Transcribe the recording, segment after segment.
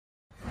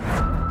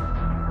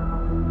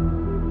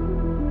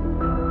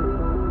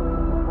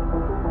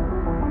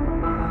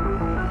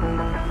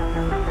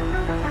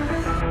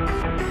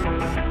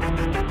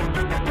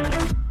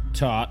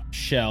Top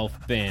Shelf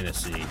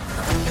Fantasy.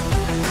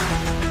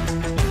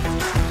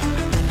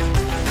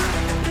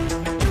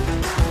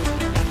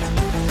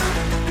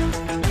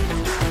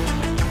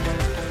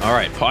 All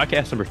right,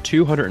 podcast number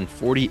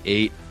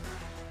 248,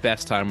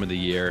 best time of the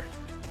year.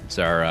 It's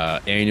our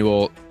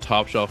annual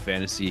Top Shelf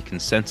Fantasy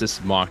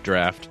consensus mock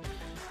draft.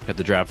 Got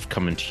the draft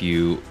coming to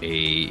you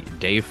a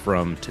day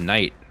from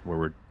tonight where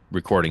we're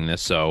recording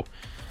this. So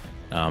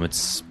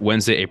it's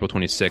Wednesday, April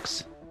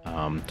 26th,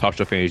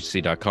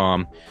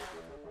 topshelffantasy.com.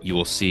 You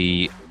will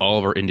see all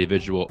of our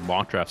individual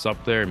mock drafts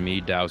up there,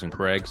 me, Dows, and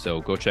Craig. So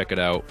go check it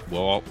out.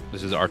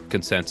 This is our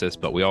consensus,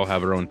 but we all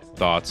have our own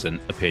thoughts and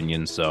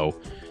opinions. So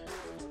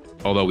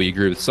although we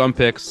agree with some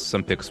picks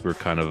we're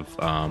kind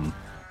of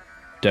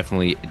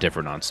definitely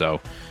different on.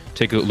 So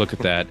take a look at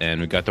that,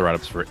 and we got the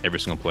write-ups for every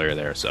single player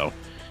there. So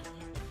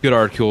good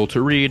article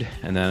to read.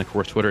 And then, of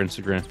course, Twitter,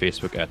 Instagram,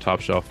 Facebook at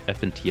Top Shelf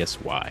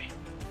FNTSY.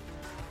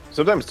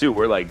 Sometimes, too,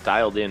 we're like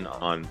dialed in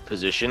on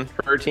position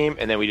for our team,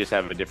 and then we just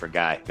have a different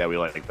guy that we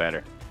like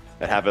better.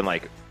 That happened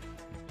like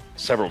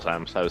several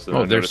times.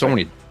 There's so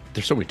many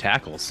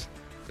tackles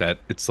that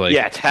it's like,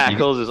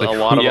 tackles is like, a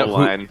lot of the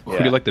line. Who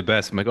do you like the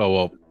best? I'm like, oh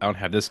well, I don't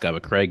have this guy,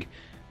 but Craig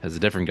has a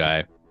different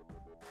guy.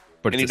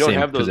 But and it's you the don't same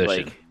have those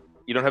position.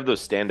 you don't have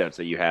those standouts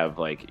that you have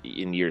like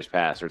in years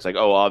past, where it's like,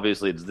 oh,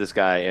 obviously it's this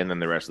guy and then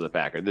the rest of the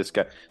pack, or this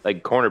guy,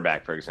 like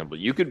cornerback, for example.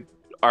 You could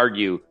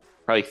argue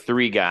probably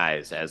three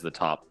guys as the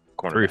top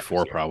cornerback. 3 or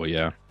 4 probably,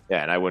 yeah.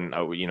 Yeah,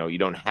 and you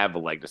don't have a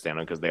leg to stand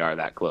on because they are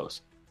that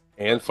close.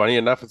 And funny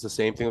enough, it's the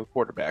same thing with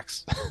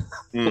quarterbacks.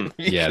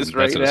 Yeah, that's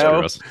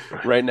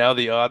right now,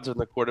 the odds on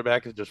the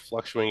quarterback is just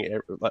fluctuating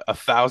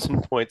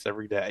 1,000 points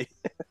every day.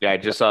 Yeah, I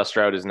just saw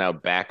Stroud is now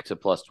back to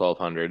plus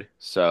 1,200.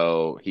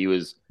 So he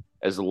was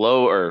as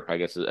low, or I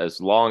guess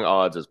as long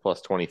odds as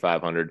plus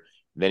 2,500.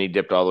 Then he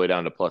dipped all the way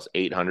down to plus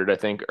 800, I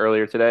think,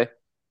 earlier today.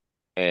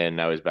 And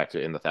now he's back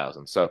to in the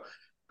thousands. So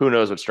who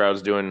knows what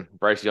Stroud's doing?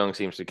 Bryce Young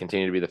seems to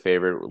continue to be the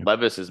favorite.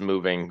 Levis is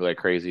moving like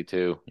crazy,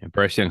 too. Yeah,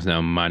 Bryce Young's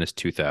now minus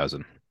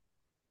 2,000.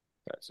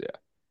 Yeah.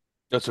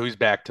 Oh, so he's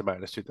back to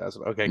minus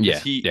 2,000. Okay.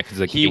 Because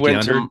like he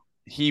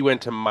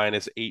went to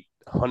minus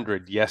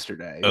 800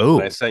 yesterday. Oh,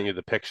 when I sent you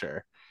the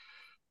picture.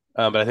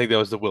 But I think that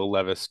was the Will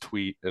Levis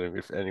tweet. And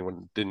if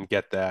anyone didn't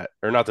get that,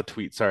 or not the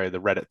tweet, sorry,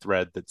 the Reddit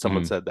thread that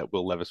someone said that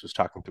Will Levis was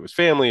talking to his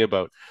family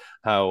about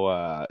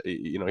how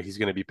he's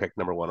going to be picked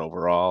number 1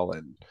 overall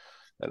and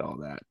all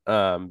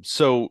that.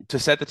 So to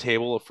set the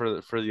table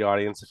for the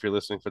audience, if you're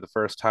listening for the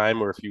first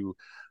time, or if you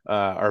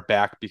are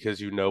back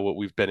because you know what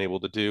we've been able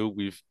to do,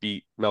 we've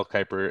beat Mel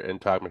Kiper and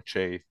Todd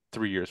McShay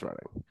 3 years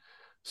running.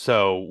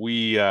 So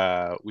we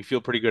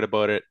feel pretty good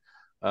about it.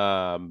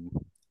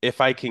 If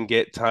I can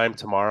get time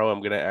tomorrow, I'm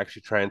going to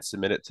actually try and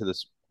submit it to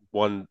this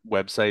one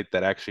website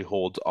that actually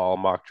holds all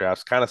mock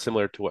drafts, kind of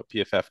similar to what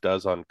PFF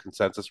does on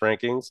consensus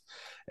rankings.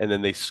 And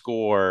then they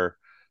score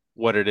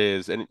what it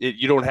is, and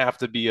you don't have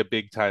to be a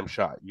big time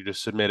shot. You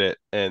just submit it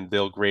and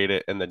they'll grade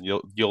it, and then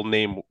your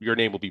name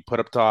will be put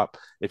up top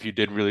if you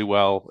did really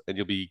well, and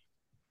you'll be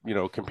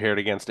compared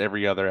against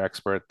every other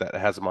expert that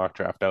has a mock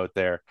draft out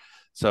there.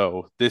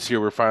 So this year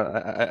we're fine.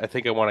 I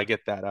think I want to get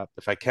that up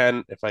if I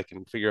can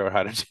figure out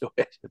how to do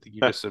it. I think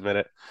you just submit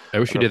it. I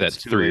wish you did that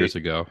 3 years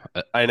ago.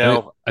 I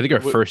know. I think our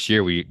first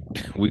year we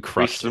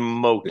crushed. We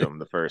smoked them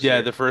the first year.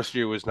 Yeah, the first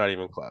year was not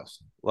even close.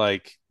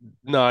 Like,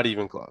 not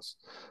even close.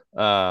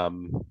 This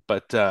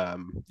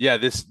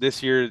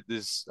year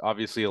is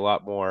obviously a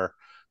lot more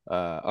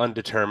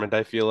undetermined.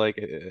 I feel like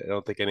I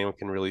don't think anyone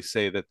can really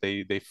say that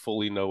they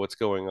fully know what's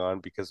going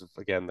on because of,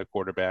 again, the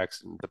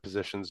quarterbacks and the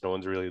positions. No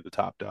one's really the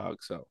top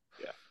dog. So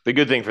yeah, the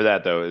good thing for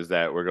that though is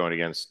that we're going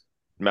against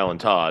Mel and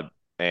Todd,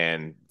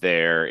 and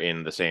they're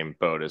in the same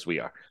boat as we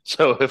are.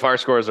 So if our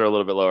scores are a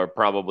little bit lower,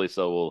 probably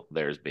so will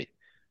theirs be.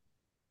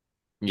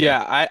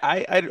 Yeah,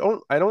 I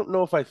don't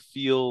know if I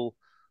feel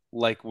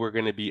like we're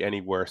going to be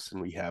any worse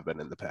than we have been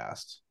in the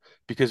past,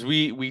 because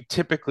we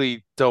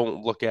typically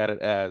don't look at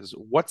it as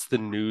what's the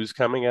news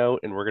coming out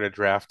and we're going to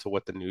draft to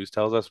what the news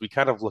tells us. We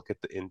kind of look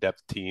at the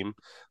in-depth team,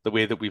 the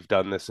way that we've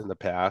done this in the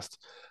past.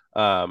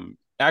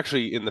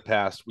 Actually, in the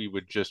past, we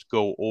would just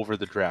go over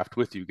the draft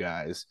with you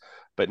guys.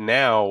 But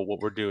now what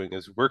we're doing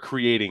is we're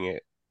creating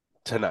it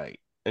tonight,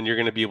 and you're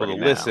going to be able to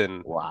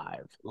listen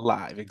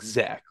live.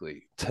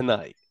 Exactly.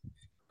 Tonight.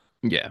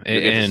 Yeah, you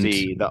get to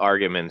see the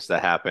arguments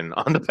that happen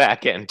on the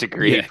back end to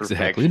create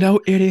exactly. No,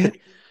 idiot,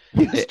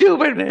 you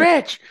stupid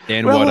bitch.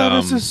 And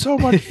this is so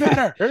much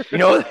better. you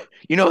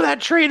know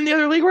that trade in the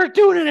other league, we're not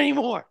doing it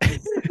anymore.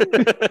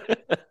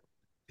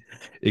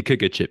 It could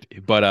get chippy,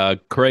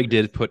 but Craig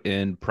did put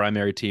in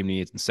primary team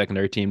needs and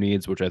secondary team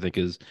needs, which I think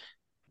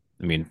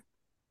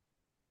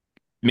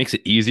makes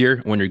it easier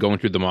when you're going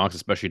through the mocks,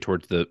 especially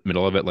towards the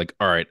middle of it. Like,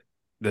 all right,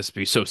 this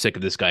be so sick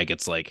if this guy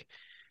gets like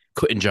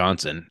Quentin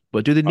Johnson,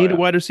 but do they need a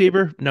wide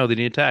receiver? No, they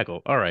need a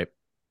tackle. All right,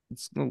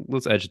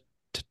 let's edge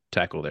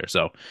tackle there.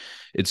 So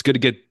it's good to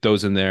get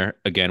those in there.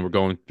 Again, we're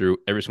going through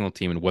every single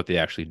team and what they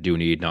actually do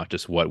need, not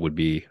just what would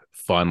be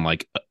fun,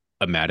 like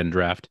a Madden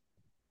draft.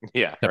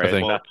 Yeah,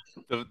 right.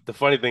 Well, the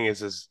funny thing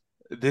is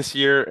this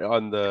year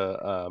on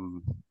the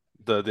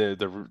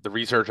the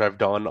research I've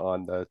done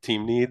on the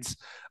team needs,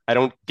 I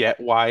don't get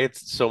why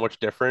it's so much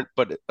different,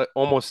 but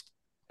almost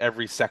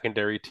every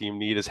secondary team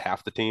need is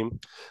half the team.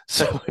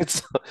 So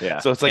Yeah.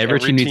 it's like Every every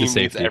team needs a team needs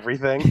safety.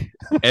 everything.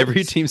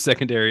 Every team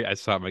secondary, I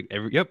saw like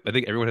I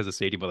think everyone has a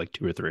safety, but like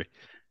two or three.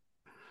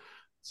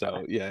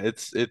 So yeah,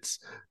 it's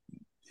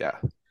yeah.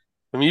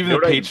 I mean, You even know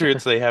the what I?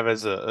 Patriots, they have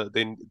as a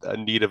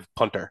need of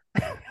punter.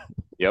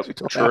 Yep. We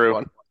don't have True.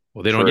 one.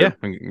 Well, they don't.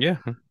 True. Yeah,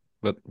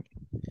 but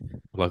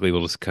luckily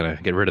we'll just kind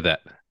of get rid of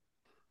that.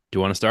 Do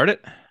you want to start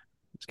it?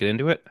 Let's get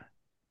into it.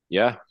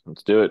 Yeah.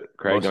 Let's do it.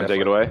 Craig, Most you want to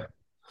take it definitely.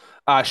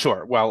 away?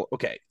 Sure. Well,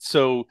 okay.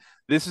 So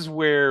this is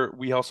where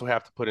we also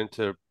have to put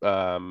into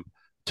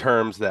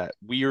terms that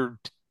we are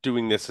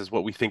doing this as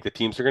what we think the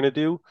teams are going to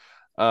do,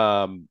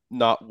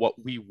 not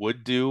what we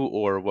would do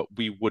or what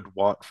we would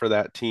want for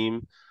that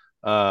team,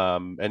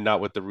 and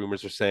not what the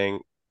rumors are saying.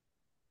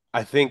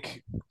 I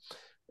think,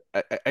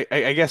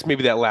 I guess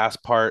maybe that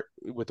last part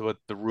with what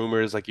the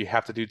rumors, like you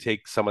have to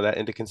take some of that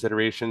into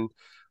consideration.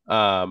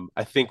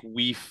 I think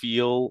we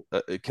feel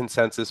a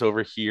consensus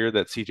over here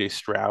that CJ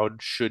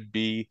Stroud should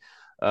be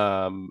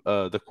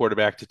the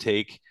quarterback to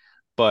take,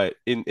 but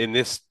in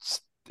this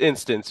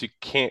instance, you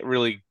can't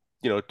really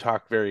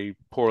talk very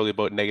poorly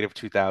about negative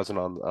 2,000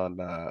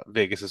 on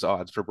Vegas's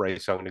odds for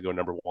Bryce Young to go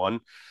number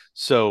one.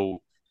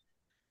 So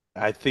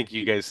I think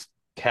you guys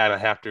kind of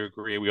have to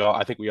agree.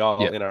 I think we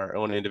all Yeah, in our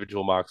own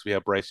individual mocks, we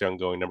have Bryce Young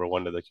going number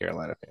one to the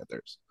Carolina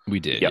Panthers. we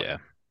did. Yep. Yeah,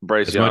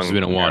 Bryce as much as we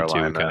Young, don't want to, we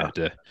kind of Carolina. have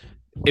to.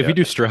 If Yeah. you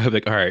do Stroud,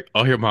 like, all right,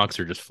 all your mocks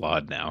are just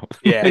flawed now.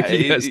 Yeah, Like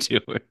you guys do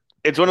it.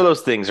 It's one of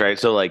those things, right?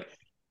 So like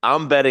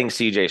I'm betting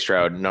CJ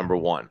Stroud number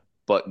one,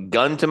 but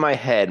gun to my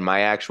head,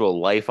 my actual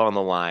life on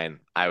the line,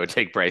 I would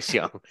take Bryce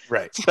Young.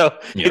 right, So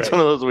Yeah, it's one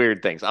of those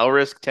weird things. I'll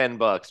risk $10,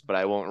 but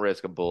I won't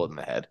risk a bullet in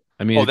the head.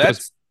 I mean, Oh, it goes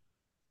that's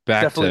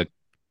back to. definitely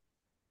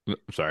I'm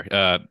sorry,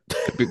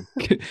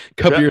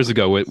 couple years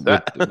ago with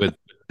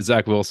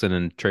Zach Wilson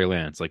and Trey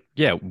Lance. Like,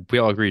 yeah, we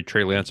all agreed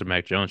Trey Lance or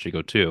Mac Jones should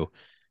go two,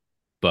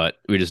 but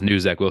we just knew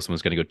Zach Wilson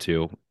was going to go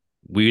two.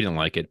 We didn't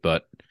like it,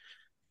 but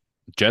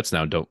Jets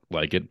now don't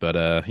like it.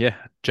 But yeah,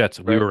 Jets,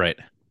 we right. were right.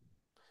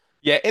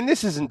 Yeah, and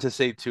this isn't to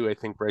say too. I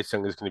think Bryce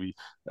Young is going to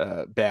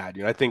be bad.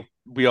 I think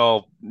we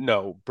all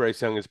know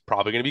Bryce Young is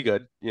probably going to be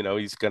good.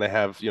 He's going to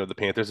have. The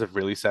Panthers have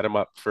really set him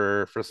up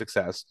for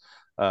success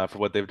for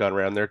what they've done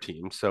around their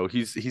team. So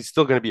he's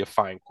still going to be a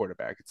fine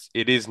quarterback.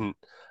 It isn't,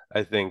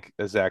 I think,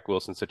 a Zach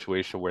Wilson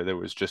situation where there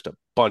was just a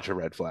bunch of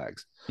red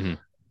flags.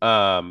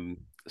 Mhm.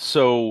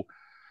 So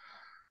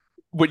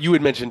what you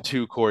had mentioned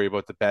too, Corey,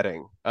 about the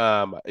betting.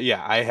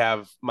 Yeah, I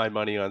have my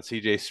money on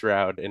CJ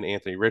Stroud and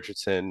Anthony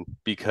Richardson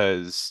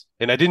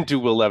and I didn't do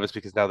Will Levis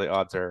because now the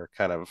odds are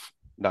kind of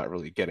not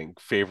really getting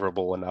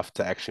favorable enough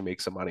to actually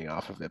make some money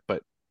off of it.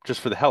 But just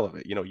for the hell of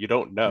it, you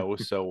don't know.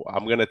 So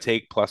I'm going to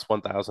take plus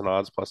 1,000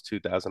 odds, plus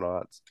 2,000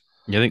 odds.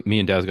 Yeah, I think me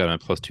and Daz got him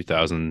at plus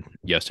 2,000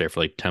 yesterday for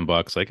like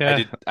 $10. Like,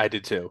 I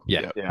did too.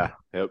 yeah, Yep. Yeah.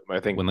 Yep. I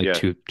think when like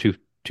yeah.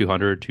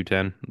 200,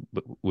 210,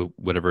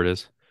 whatever it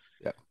is.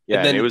 Yep.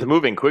 Yeah, and it was the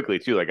moving quickly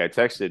too. Like I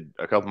texted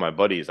a couple of my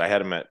buddies. I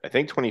had him at I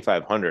think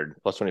 2,500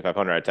 plus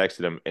 2,500. I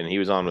texted him and he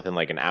was on within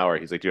like an hour.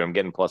 He's like, dude, I'm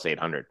getting plus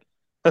 800.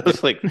 I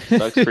was like,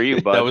 sucks for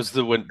you, bud. that was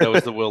the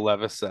Will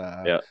Levis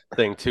Yeah.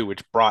 thing too,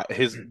 which brought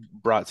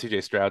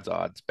CJ Stroud's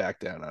odds back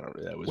down. I don't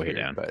know. That was Way weird,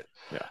 down. but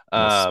Yeah.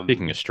 Well,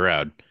 speaking of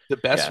Stroud, the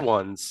best Yeah.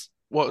 ones.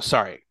 Well,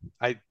 sorry,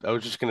 I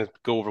was just gonna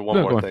go over one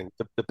No, go more on. thing.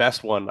 The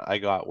best one I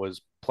got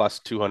was plus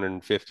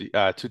 250,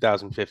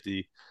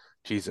 2,050.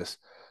 Jesus,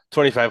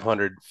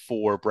 2,500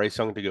 for Bryce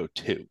Young to go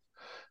two.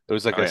 It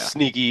was like Oh a yeah.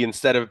 sneaky.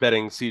 Instead of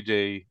betting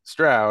CJ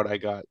Stroud, I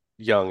got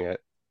Young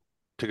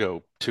to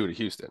go two to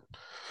Houston.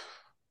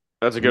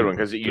 That's a good one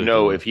because Good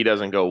one. if he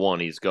doesn't go one,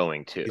 he's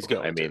going two. He's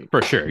going I mean,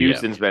 for sure.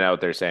 Houston's been out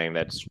there saying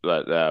that's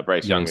Bryce Young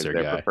is Young's their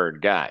their guy.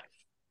 preferred guy.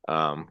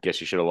 Guess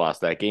you should have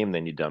lost that game,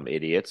 then you dumb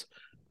idiots.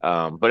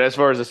 But as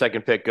far as the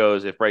second pick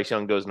goes, if Bryce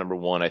Young goes number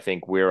one, I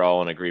think we're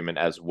all in agreement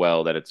as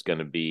well that it's going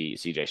to be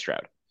CJ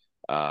Stroud,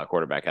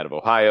 quarterback out of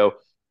Ohio.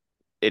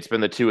 It's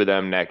been the two of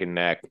them neck and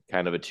neck,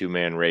 kind of a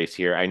two-man race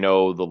here. I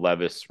know the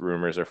Levis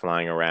rumors are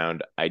flying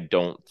around. I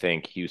don't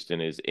think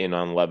Houston is in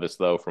on Levis,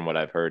 though, from what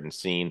I've heard and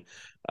seen.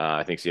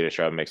 I think CJ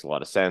Stroud makes a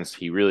lot of sense.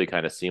 He really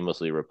kind of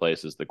seamlessly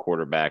replaces the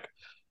quarterback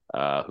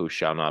who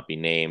shall not be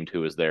named,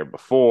 who was there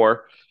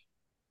before.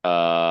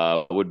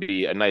 Would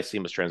be a nice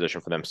seamless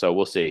transition for them. So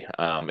we'll see.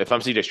 If I'm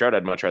CJ Stroud,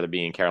 I'd much rather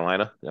be in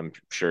Carolina. I'm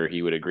sure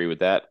he would agree with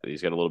that.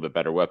 He's got a little bit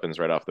better weapons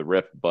right off the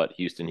rip, but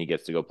Houston, he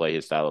gets to go play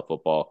his style of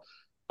football.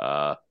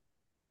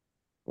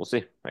 We'll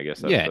see. I guess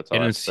that's all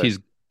I have to say. he's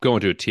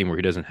going to a team where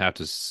he doesn't have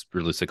to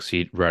really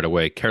succeed right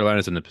away.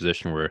 Carolina's in the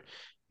position where,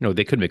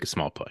 they could make a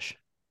small push.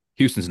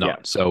 Houston's not. Yeah.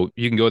 So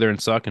you can go there and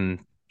suck, and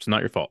it's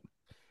not your fault.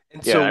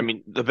 And Yeah, so, I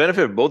mean, the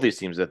benefit of both these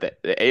teams is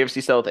that the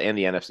AFC South and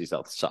the NFC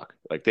South suck.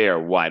 Like they are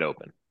wide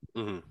open.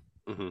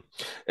 mm-hmm, mm-hmm.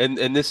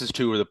 And this is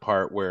too the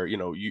part where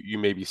you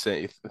may be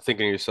thinking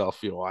to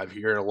yourself, I've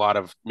heard a lot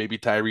of maybe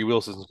Tyree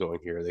Wilson's going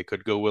here. They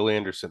could go Will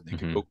Anderson. They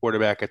could go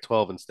quarterback at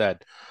 12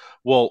 instead.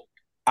 Well,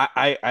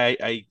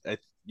 I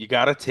you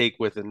got to take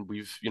with, and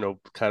we've,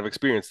 kind of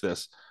experienced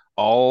this,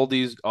 all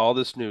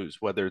this news,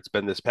 whether it's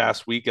been this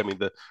past week. I mean,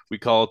 we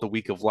call it the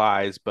week of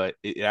lies, but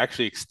it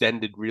actually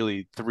extended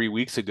really 3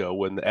 weeks ago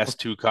when the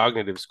S2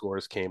 cognitive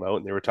scores came out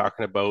and they were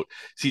talking about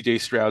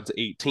CJ Stroud's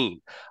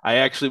 18. I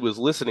actually was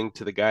listening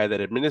to the guy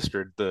that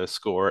administered the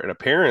score, and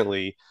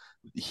apparently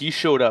he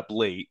showed up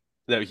late.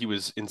 That he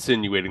was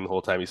insinuating the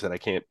whole time. He said, I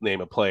can't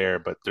name a player,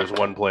 but there's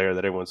one player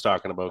that everyone's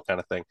talking about, kind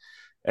of thing.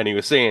 And he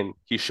was saying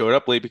he showed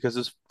up late because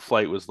his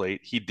flight was late.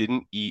 He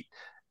didn't eat.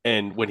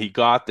 And when he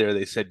got there,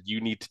 they said, you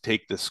need to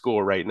take the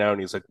score right now. And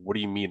he's like, what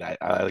do you mean? I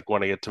like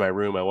want to get to my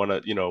room. I want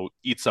to,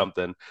 eat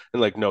something.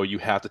 And like, no, you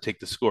have to take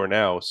the score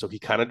now. So he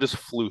kind of just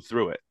flew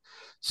through it.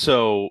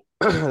 So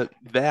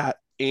that,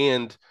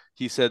 and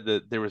he said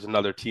that there was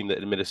another team that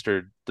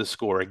administered the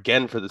score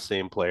again for the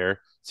same player,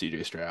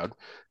 CJ Stroud,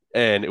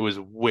 and it was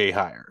way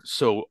higher.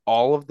 So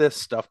all of this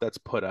stuff that's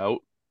put out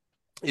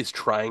is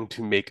trying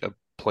to make a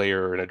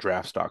player in a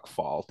draft stock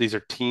fall. These are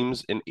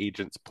teams and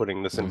agents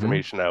putting this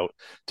information out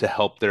to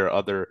help their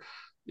other,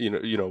 These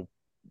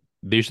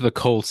are the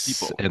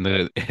Colts people.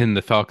 and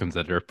the Falcons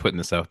that are putting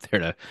this out there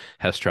to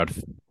have Stroud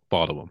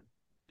fall to them.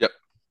 Yep.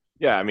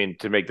 Yeah, I mean,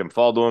 to make them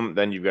fall to them,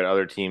 then you've got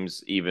other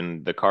teams,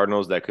 even the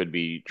Cardinals, that could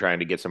be trying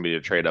to get somebody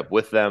to trade up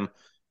with them.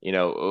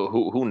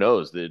 Who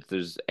knows?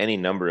 There's any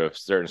number of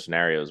certain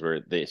scenarios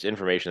where this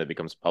information that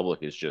becomes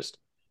public is just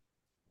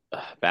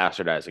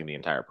bastardizing the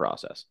entire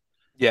process.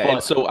 Yeah,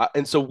 But,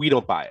 and so we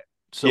don't buy it.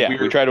 So yeah,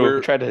 we try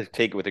to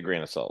take it with a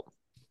grain of salt.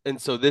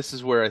 And so this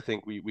is where I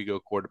think we go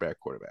quarterback.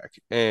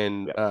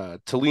 And Yeah.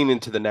 to lean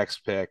into the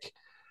next pick,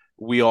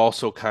 we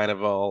also kind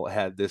of all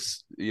had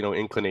this,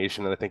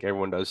 inclination, and I think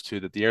everyone does too,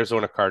 that the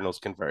Arizona Cardinals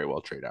can very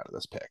well trade out of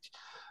this pick.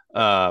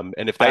 And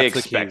if I that's the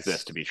expect case,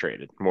 this to be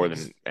traded more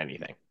than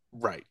anything.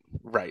 right.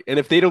 And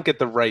if they don't get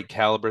the right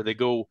caliber, they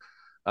go,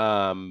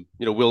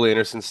 Will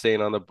Anderson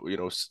staying on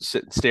the,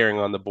 staring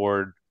on the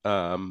board.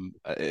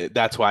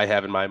 That's why I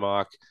have in my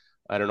mock.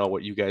 I don't know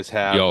what you guys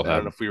have. You all I don't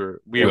have- know if we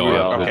were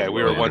have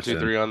we were Will 1, 2, Anderson.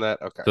 3 on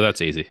that. Okay. So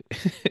that's easy.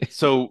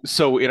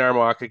 So in our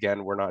mock,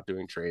 again, we're not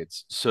doing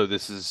trades. So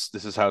this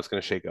is how it's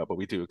going to shake out, but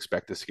we do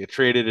expect this to get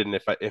traded. And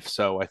if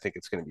so, I think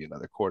it's going to be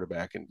another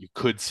quarterback, and you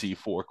could see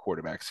 4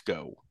 quarterbacks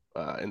go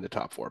in the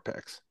top 4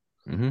 picks.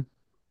 Mm-hmm.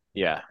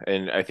 Yeah,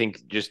 and I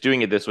think just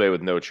doing it this way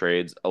with no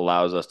trades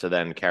allows us to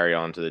then carry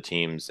on to the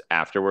teams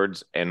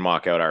afterwards and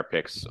mock out our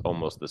picks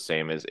almost the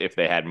same as if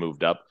they had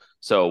moved up.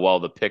 So while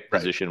the pick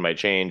position might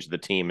change, the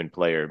team and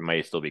player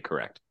may still be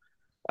correct.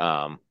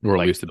 Or at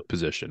least the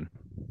position.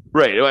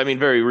 Right. I mean,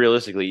 very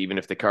realistically, even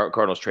if the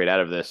Cardinals trade out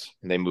of this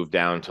and they move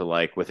down to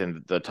like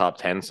within the top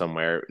 10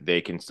 somewhere,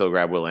 they can still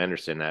grab Will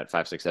Anderson at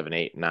 5, 6, 7,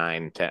 8,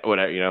 9, 10,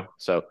 whatever,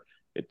 So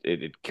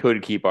it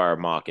could keep our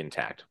mock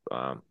intact,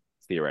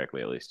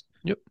 theoretically at least.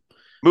 Yep.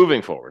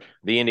 Moving forward,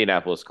 the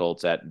Indianapolis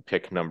Colts at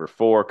pick number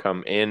 4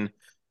 come in.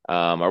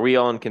 Are we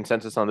all in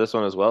consensus on this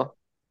one as well?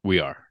 We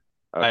are.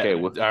 Okay.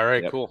 All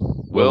right, yep.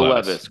 cool. Will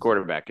Levis,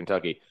 quarterback,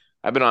 Kentucky.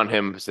 I've been on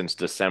him since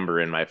December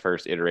in my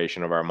first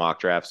iteration of our mock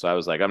draft, so I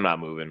was like, I'm not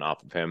moving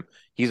off of him.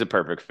 He's a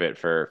perfect fit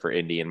for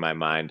Indy in my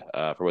mind,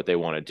 for what they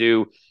want to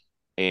do.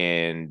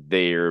 And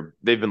they've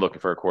been looking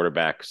for a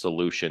quarterback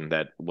solution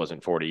that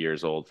wasn't 40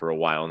 years old for a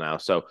while now.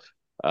 So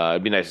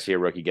it'd be nice to see a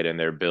rookie get in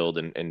there, build,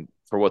 and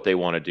for what they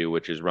want to do,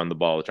 which is run the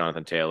ball with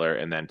Jonathan Taylor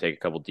and then take a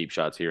couple deep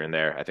shots here and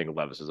there. I think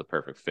Levis is a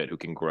perfect fit who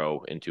can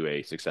grow into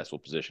a successful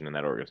position in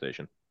that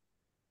organization.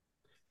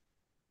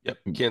 Yep,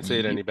 can't say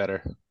it any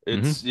better.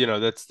 It's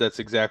that's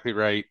exactly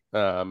right.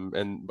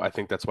 And I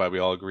think that's why we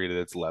all agree that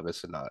it's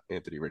Levis and not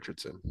Anthony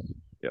Richardson.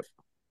 Yep.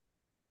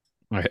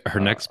 All right, our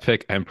next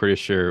pick, I'm pretty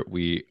sure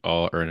we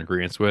all are in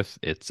agreement with.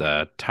 It's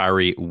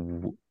Tyree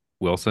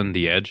Wilson,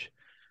 the edge.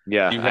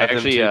 Yeah, You have I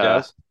actually, him too,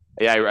 Daz?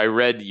 yeah, I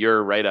read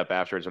your write up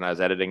afterwards when I was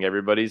editing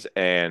everybody's,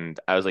 and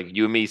I was like,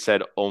 you and me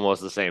said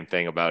almost the same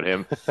thing about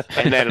him,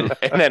 and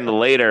then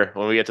later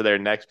when we get to their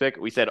next pick,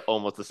 we said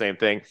almost the same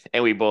thing,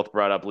 and we both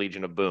brought up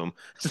Legion of Boom.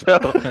 So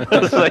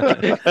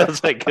I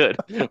was like, good,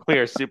 we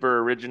are super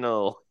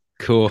original.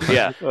 Cool.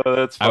 Yeah,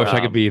 that's fun. I wish I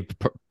could be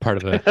part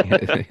of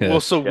the.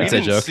 Well, so we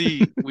inside joke.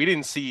 we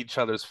didn't see each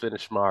other's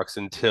finished mocks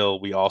until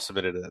we all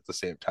submitted it at the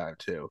same time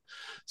too.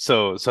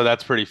 So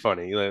that's pretty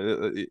funny.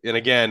 And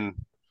again,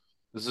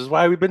 this is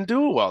why we've been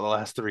doing well the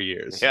last 3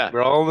 years. Yeah.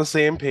 We're all on the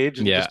same page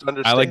and just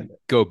understand. I like it.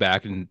 go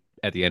back and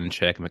at the end and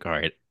check. I'm like, all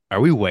right, are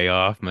we way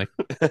off? I'm like,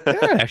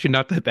 yeah, actually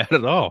not that bad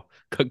at all.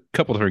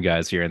 Couple different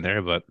guys here and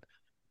there, but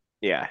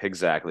yeah,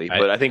 exactly.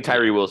 But I think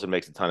Tyree Wilson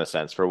makes a ton of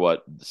sense for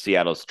what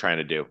Seattle's trying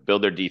to do.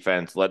 Build their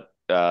defense, let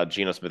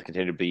Geno Smith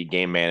continue to be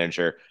game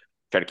manager,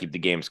 try to keep the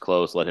games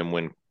close, let him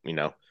win,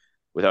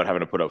 without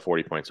having to put up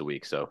 40 points a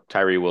week. So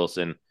Tyree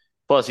Wilson,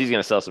 plus he's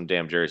going to sell some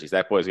damn jerseys.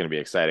 That boy's going to be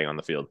exciting on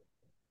the field.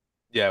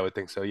 Yeah, I would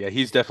think so. Yeah,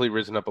 he's definitely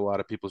risen up a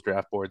lot of people's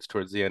draft boards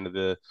towards the end of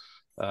the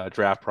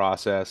draft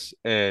process.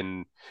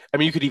 And I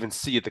mean, you could even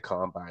see at the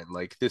combine,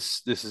 like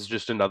this is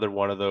just another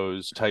one of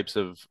those types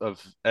of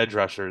edge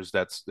rushers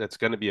that's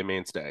going to be a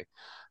mainstay.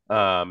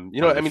 I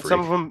Probably mean,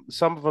 free.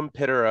 some of them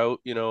pitter out.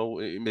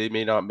 They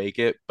may not make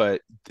it,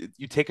 but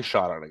you take a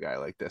shot on a guy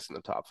like this in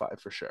the top five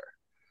for sure.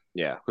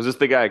 Yeah. Was this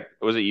the guy?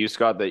 Was it you,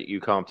 Scott, that you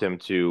comped him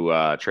to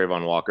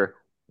Trayvon Walker?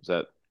 Was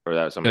that or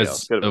that was somebody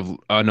else? Because Could have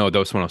of no, that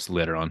was someone else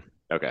later on.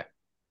 been. Okay.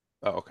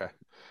 Oh, okay.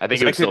 I think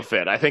Because it would still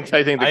fit. I think the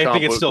I think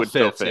comp it still would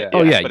still fits, fit. yeah.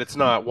 Oh Yeah. yeah, But it's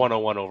not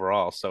 101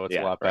 overall, so it's a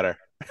Yeah. lot Right. better.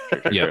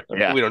 True. True. yeah. True.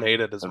 Yeah. We don't hate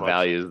it as The much.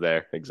 value is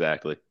there.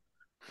 Exactly.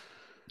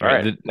 All All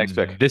right, right. Next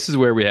pick. this is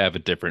where we have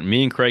it different.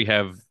 Me and Craig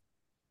have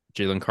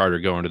Jalen Carter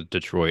going to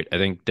Detroit. I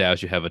think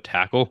Daz, you have a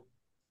tackle.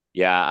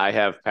 Yeah, I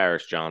have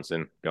Paris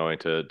Johnson going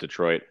to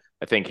Detroit.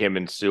 I think him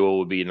and Sewell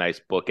would be nice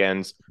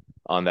bookends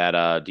on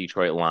that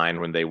Detroit line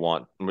when they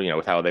want,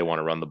 with how they want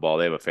to run the ball.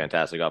 They have a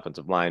fantastic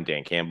offensive line.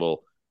 Dan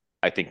Campbell,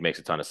 I think, makes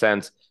a ton of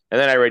sense. And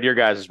then I read your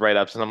guys' write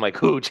ups, and I'm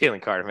like, ooh,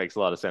 Jalen Carter makes a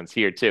lot of sense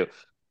here, too.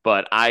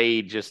 But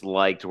I just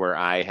liked where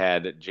I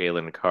had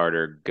Jalen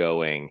Carter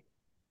going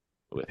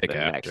with Pick the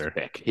next after.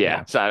 pick.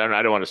 Yeah. So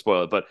I don't want to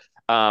spoil it, but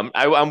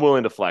I'm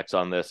willing to flex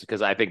on this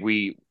because I think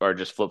we are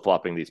just flip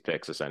flopping these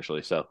picks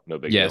essentially. So no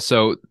big Yeah. deal.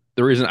 So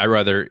the reason I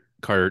rather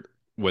Carter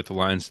with the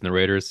Lions than the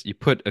Raiders, you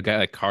put a guy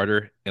like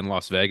Carter in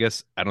Las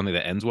Vegas, I don't think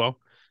that ends well.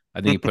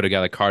 I think you put a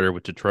guy like Carter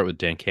with Detroit with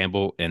Dan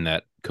Campbell and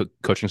that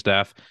coaching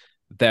staff.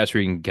 That's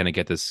where you can kind of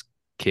get this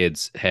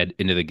kid's head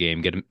into the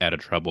game, get him out of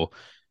trouble.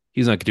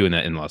 He's not doing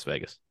that in Las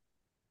Vegas.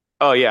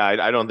 Oh yeah,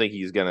 I don't think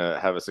he's gonna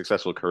have a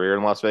successful career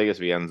in Las Vegas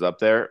if he ends up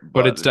there,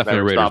 But but it's it's definitely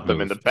a never Raiders stopped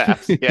them in move. the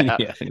past. Yeah,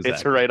 Yeah, it's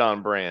exactly. right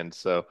on brand.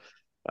 So,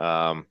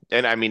 and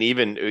I mean,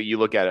 even you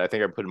look at it. I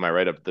think I put in my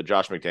write up the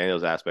Josh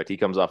McDaniels aspect. He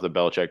comes off the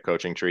Belichick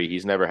coaching tree.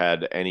 He's never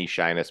had any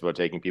shyness about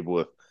taking people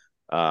with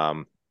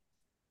um,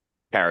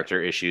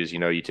 character issues.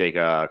 You take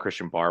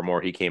Christian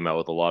Barmore. He came out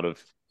with a lot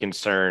of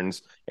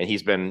concerns, and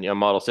he's been a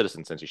model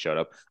citizen since he showed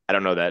up. I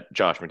don't know that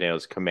Josh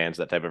McDaniels commands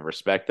that type of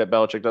respect that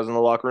Belichick does in the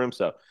locker room.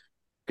 So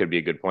could be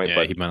a good point, Yeah,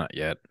 but he might not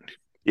yet.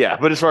 yeah,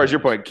 but as far as your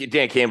point,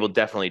 Dan Campbell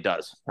definitely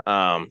does.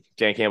 Dan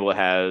Campbell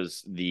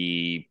has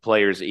the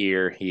player's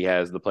ear, he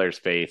has the player's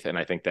faith, and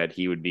I think that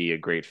he would be a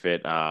great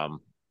fit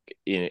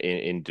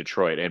in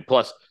Detroit. And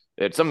plus,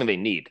 it's something they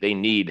need. They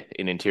need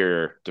an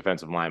interior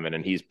defensive lineman,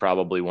 and he's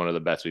probably one of the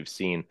best we've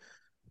seen.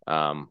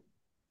 Um,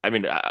 I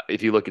mean,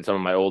 if you look at some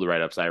of my old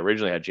write ups, I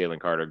originally had Jalen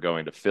Carter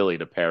going to Philly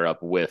to pair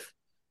up with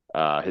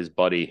his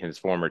buddy, his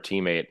former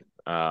teammate,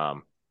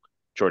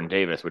 Jordan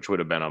Davis, which would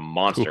have been a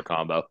monster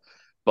combo.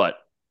 But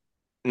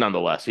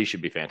nonetheless, he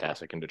should be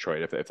fantastic in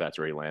Detroit if that's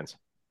where he lands.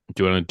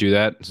 Do you want to do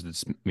that?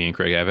 Since me and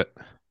Craig have it.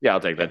 Yeah, I'll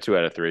take that 2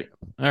 out of 3.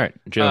 All right,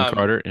 Jalen Um,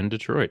 Carter in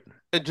Detroit.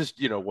 And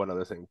just one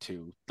other thing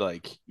too,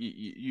 like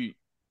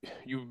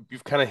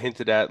you've kind of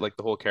hinted at like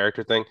the whole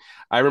character thing.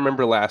 I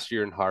remember last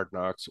year in Hard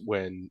Knocks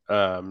when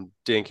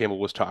Dan Campbell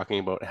was talking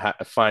about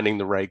finding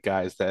the right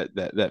guys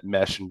that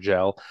mesh and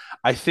gel.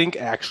 I think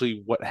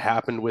actually what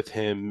happened with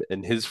him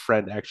and his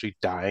friend actually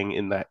dying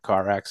in that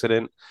car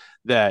accident,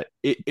 that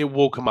it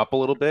woke him up a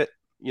little bit,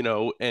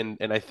 and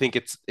I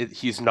think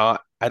he's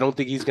not. I don't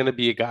think he's going to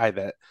be a guy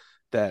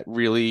that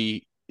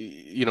really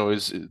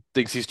is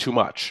thinks he's too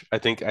much. I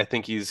think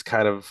he's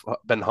kind of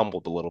been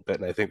humbled a little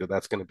bit, and I think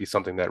that's going to be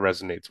something that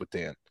resonates with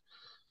Dan.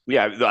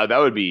 Yeah,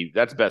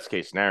 that's best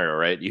case scenario,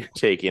 right? You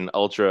take an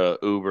ultra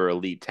uber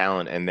elite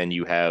talent, and then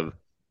you have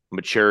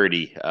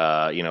maturity,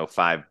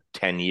 5-10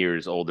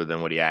 years older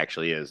than what he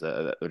actually is,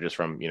 just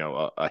from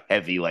a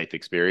heavy life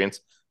experience.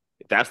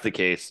 If that's the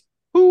case,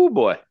 oh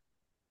boy,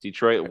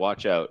 Detroit,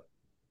 watch out,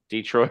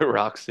 Detroit,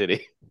 Rock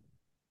City.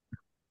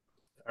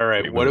 All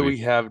right, Great what do movie.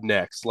 we have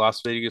next?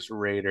 Las Vegas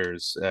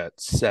Raiders at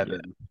 7.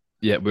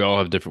 Yeah, we all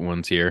have different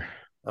ones here.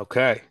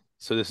 Okay,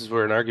 so this is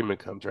where an argument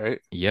comes, right?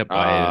 Yep,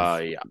 I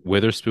have Yeah.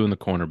 Witherspoon, the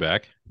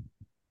cornerback.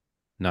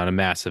 Not a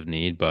massive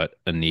need, but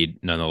a need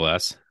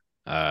nonetheless.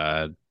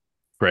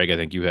 Craig, I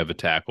think you have a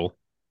tackle.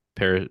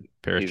 Paris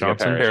He's got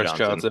Johnson, Paris Paris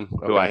Johnson, Johnson.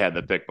 who I Okay. had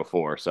the pick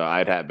before, so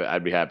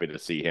I'd be happy to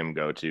see him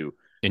go to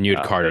and you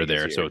had Carter Vegas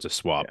there, so here. it's a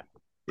swap, Yeah.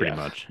 pretty Yeah.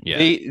 much. Yeah,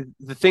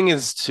 The thing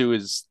is too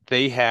is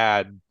they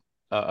had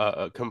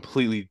a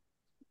completely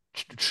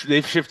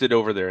they've shifted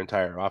over their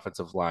entire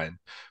offensive line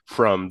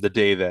from the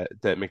day that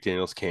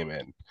McDaniels came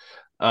in.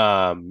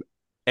 And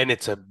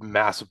it's a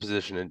massive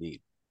position of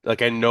need.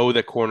 Like I know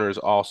that corner is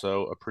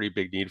also a pretty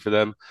big need for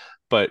them,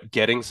 but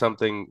getting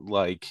something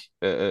like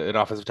an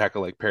offensive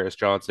tackle like Paris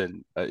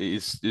Johnson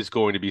is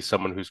going to be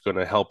someone who's going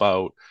to help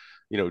out,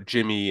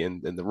 Jimmy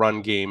and the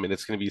run game, and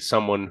it's going to be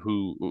someone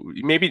who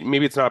maybe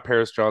it's not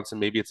Paris Johnson,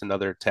 maybe it's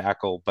another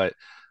tackle, but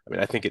I mean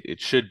I think it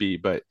should be,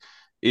 but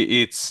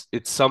it's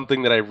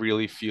something that I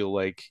really feel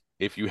like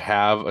if you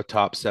have a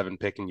top 7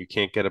 pick and you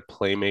can't get a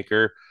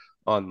playmaker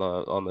on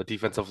the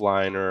defensive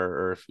line,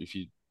 or if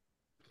you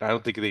I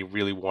don't think they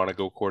really want to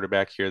go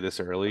quarterback here this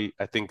early.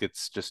 I think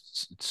it's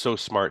just so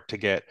smart to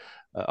get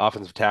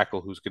offensive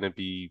tackle who's going to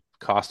be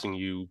costing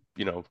you,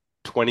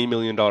 $20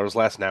 million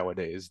less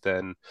nowadays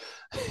than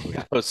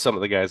some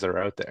of the guys that are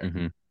out there.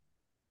 hmm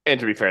And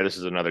to be fair, this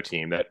is another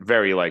team that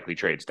very likely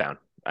trades down.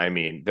 I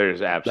mean,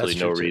 there's absolutely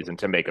That's no true, too. reason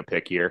to make a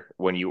pick here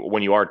when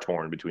you are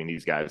torn between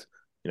these guys.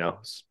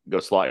 Go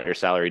slot your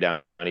salary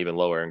down even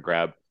lower and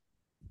grab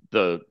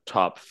the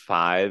top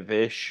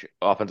five-ish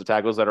offensive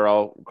tackles that are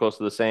all close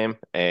to the same,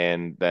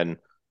 and then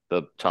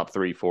the top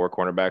 3, 4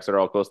 cornerbacks that are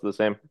all close to the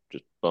same.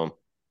 Just boom.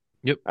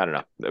 Yep. I don't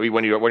know. I mean,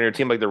 when you're a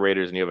team like the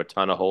Raiders and you have a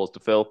ton of holes to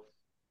fill,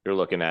 you're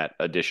looking at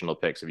additional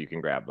picks if you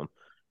can grab them.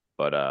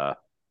 But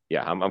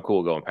yeah, I'm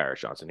cool going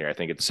Paris Johnson here. I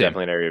think it's Same.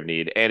 definitely an area of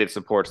need, and it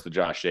supports the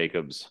Josh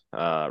Jacobs,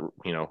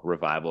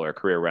 revival or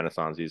career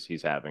renaissance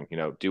he's having.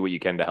 Do what you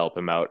can to help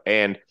him out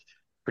and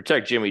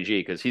protect Jimmy G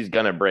because he's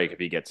gonna break if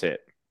he gets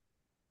hit.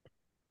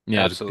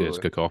 Yeah, Absolutely. it's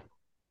a good call.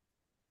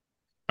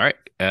 All right.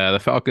 The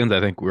Falcons, I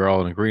think we're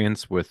all in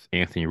agreement with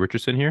Anthony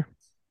Richardson here.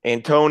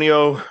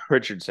 Antonio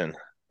Richardson.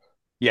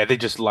 Yeah, they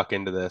just luck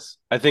into this.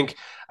 I think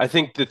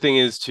the thing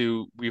is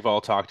too, we've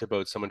all talked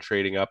about someone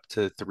trading up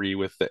to 3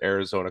 with the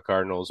Arizona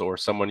Cardinals, or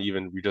someone,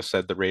 even we just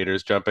said the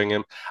Raiders jumping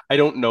him. I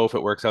don't know if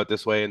it works out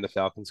this way, and the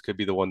Falcons could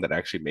be the one that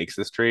actually makes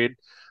this trade.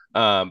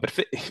 But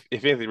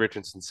if Anthony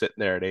Richardson's sitting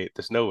there at 8,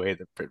 there's no way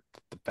that the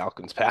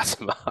Falcons pass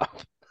him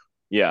up.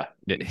 Yeah,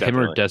 Him or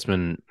definitely.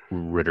 Desmond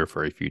Ritter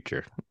for a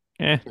future.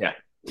 Yeah.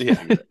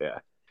 Yeah.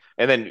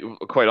 And then,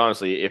 quite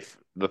honestly, if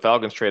the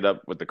Falcons trade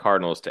up with the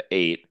Cardinals to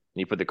 8, and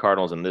you put the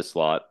Cardinals in this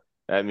slot,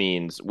 that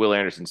means Will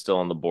Anderson's still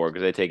on the board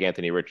because they take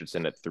Anthony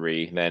Richardson at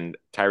 3. Then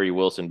Tyree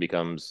Wilson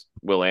becomes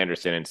Will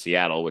Anderson in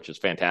Seattle, which is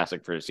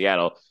fantastic for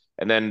Seattle.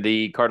 And then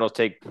the Cardinals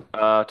take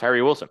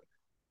Tyree Wilson.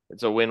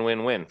 It's a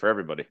win-win-win for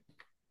everybody.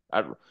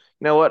 You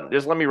know what?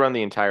 Just let me run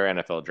the entire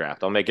NFL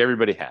draft. I'll make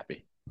everybody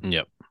happy.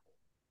 Yep.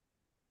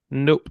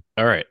 Nope.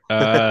 All right.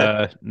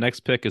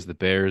 Next pick is the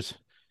Bears.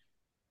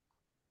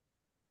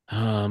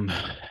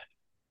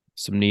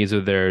 Some needs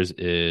of theirs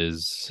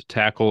is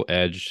tackle,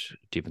 edge,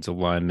 defensive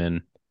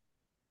lineman.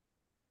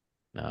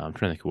 I'm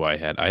trying to think who I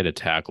had. I had a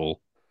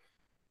tackle.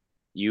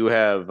 You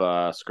have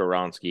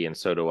Skoronski, and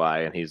so do I,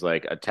 and he's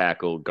like a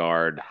tackle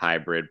guard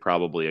hybrid,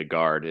 probably a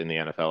guard in the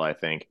NFL, I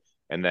think.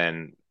 And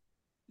then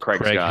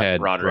Craig's Craig got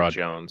had Roderick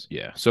Jones.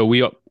 Yeah. So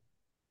we,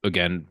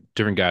 again,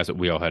 different guys that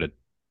we all had an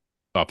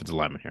offensive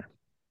lineman here.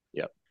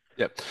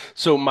 Yep.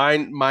 So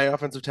my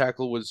offensive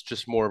tackle was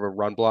just more of a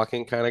run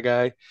blocking kind of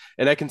guy,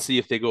 and I can see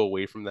if they go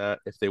away from that,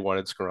 if they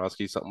wanted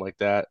Skoronski, something like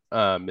that.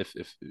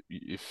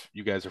 If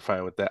you guys are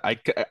fine with that,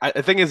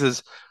 I think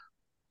is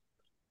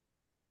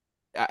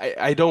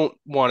I don't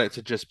want it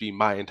to just be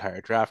my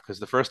entire draft, because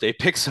the first 8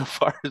 picks so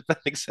far has been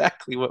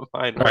exactly what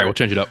mine All right, were. we'll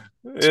change it up.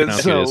 And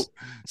Skoronski it is.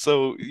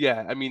 so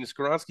yeah, I mean,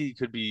 Skoronski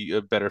could be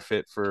a better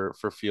fit for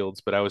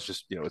Fields, but I was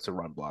just, it's a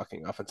run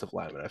blocking offensive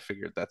lineman. I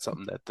figured that's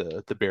something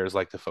that the Bears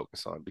like to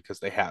focus on because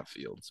they have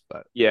Fields.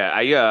 But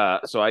Yeah,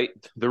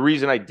 the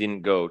reason I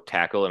didn't go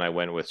tackle and I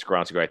went with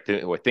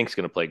Skoronski, who I think is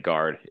going to play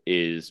guard,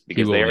 is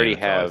because He they will already in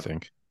the NFL, I have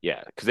think.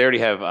 because they already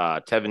have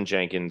Tevin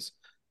Jenkins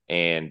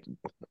and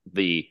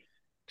the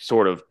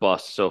sort of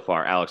bust so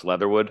far, Alex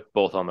Leatherwood,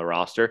 both on the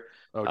roster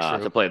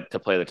to play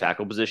the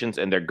tackle positions.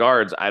 And their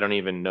guards, I don't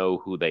even know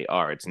who they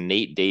are. It's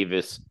Nate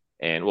Davis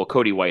and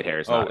Cody Whitehair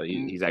is not.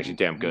 He's actually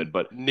damn good,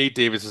 but Nate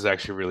Davis is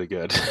actually really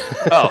good.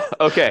 Oh,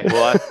 okay.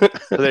 Well,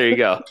 so there you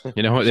go.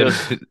 You know what?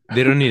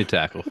 They don't need a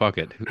tackle. Fuck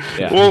it.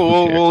 Yeah.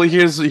 Well.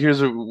 Here's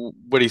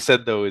what he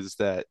said though, is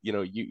that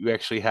you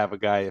actually have a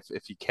guy,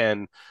 if you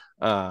can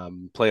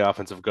play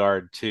offensive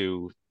guard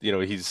too.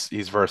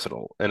 He's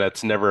versatile, and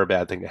that's never a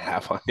bad thing to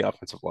have on the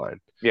offensive line.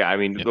 Yeah, I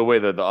mean, the way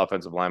that the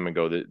offensive linemen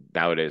go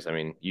nowadays, I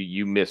mean,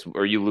 you miss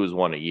or you lose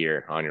one a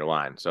year on your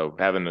line. So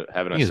having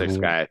a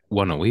sixth guy,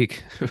 one a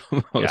week,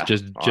 Yeah.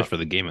 just for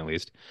the game at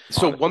least.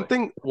 So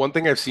Honestly. one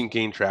thing I've seen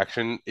gain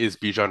traction is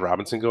Bijan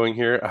Robinson going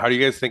here. How do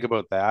you guys think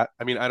about that?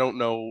 I mean, I don't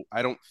know.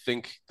 I don't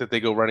think that they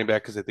go running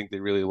back because I think they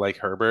really like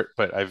Herbert,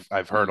 but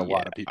I've heard a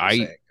lot of people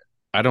saying it.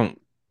 I don't.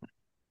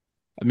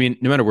 I mean,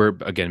 no matter where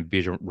again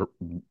Bijan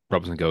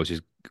Robinson goes,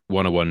 he's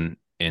 101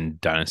 in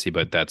dynasty,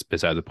 but that's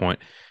beside the point.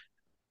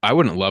 I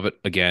wouldn't love it.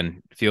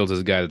 Again, Fields is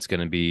a guy that's going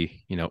to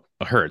be,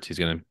 a Hurts. He's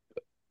going to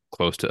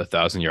close to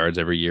 1,000 yards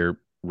every year,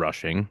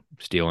 rushing,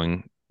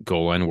 stealing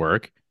goal line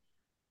work.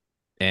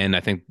 And I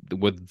think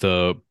with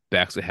the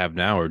backs they have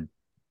now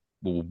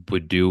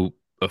would do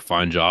a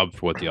fine job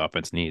for what the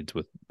offense needs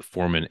with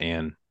Foreman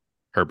and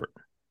Herbert.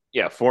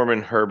 Yeah,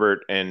 Foreman,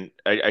 Herbert, and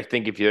I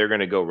think if they're going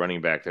to go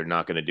running back, they're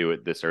not going to do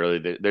it this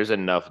early. There's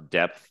enough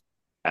depth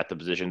at the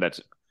position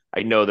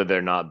I know that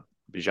they're not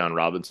Bijan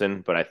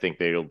Robinson, but I think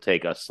they'll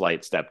take a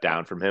slight step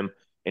down from him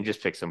and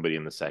just pick somebody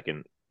in the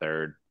second,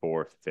 third,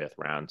 fourth, fifth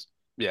rounds.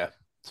 Yeah,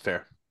 it's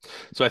fair.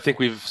 So I think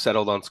we've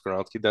settled on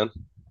Skoronski then.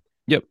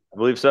 Yep, I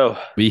believe so.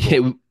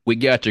 We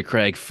got you,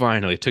 Craig.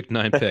 Finally, took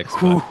 9 picks.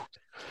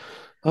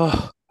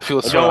 Oh, I feel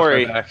a Don't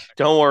worry.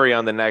 Don't worry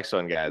on the next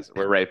one, guys.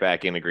 We're right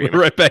back in agreement.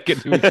 We're right back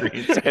into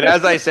agreement. And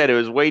as I said, it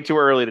was way too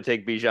early to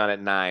take Bijan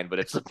at 9, but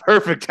it's the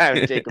perfect time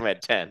to take him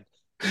at 10.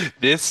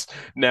 This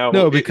now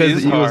No,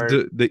 because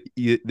the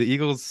the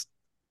Eagles,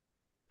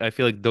 I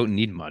feel like don't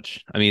need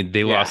much. I mean,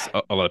 they lost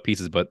a lot of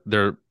pieces, but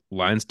their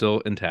line's still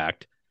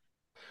intact.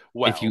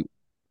 Well,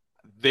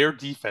 their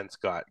defense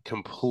got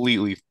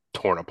completely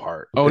torn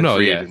apart. Oh no,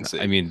 yeah. Agency.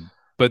 I mean,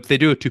 but they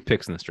do have 2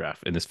 picks in this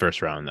draft in this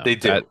first round, though. They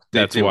do.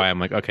 That's why I'm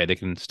like, okay, they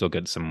can still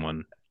get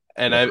someone.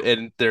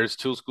 And there's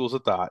two schools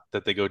of thought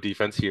that they go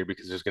defense here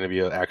because there's going to be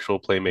an actual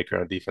playmaker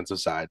on defensive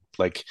side,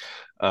 like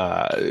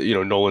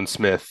Nolan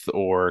Smith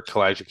or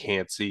Kalijah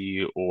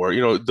Cansey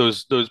or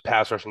those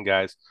pass rushing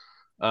guys.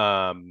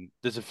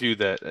 There's a few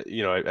that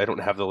I don't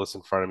have the list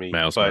in front of me,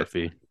 Miles but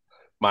Murphy.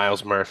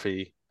 Miles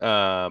Murphy,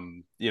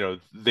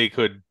 they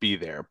could be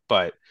there,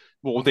 but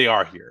well, they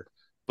are here.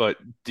 But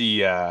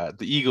the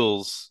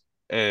Eagles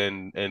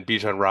and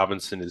Bijan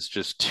Robinson is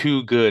just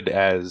too good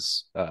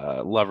as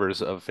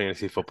lovers of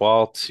fantasy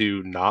football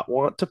to not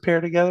want to pair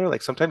together.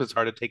 Like sometimes it's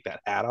hard to take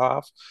that hat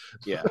off.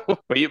 Yeah.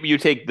 But you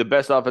take the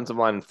best offensive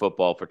line in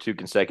football for 2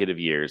 consecutive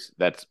years,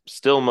 that's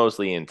still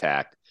mostly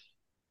intact,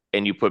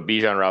 and you put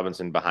Bijan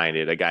Robinson behind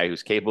it, a guy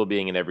who's capable of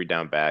being an every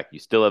down back. You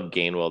still have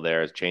Gainwell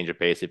there as change of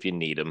pace if you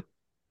need him.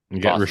 You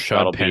got Boston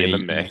Scott will Rashad be in Penny.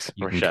 the mix.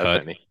 You can Rashad cut.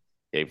 Penny.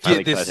 Yeah, Yeah,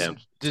 finally cut him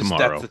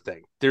tomorrow. That's the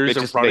thing. There's It a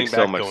just running makes so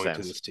back much going to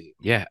sense. this team.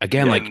 Yeah,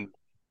 again, like And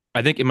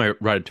I think in my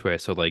right to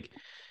it, so like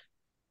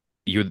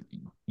you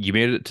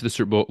made it to the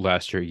Super Bowl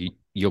last year.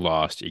 You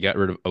lost. You got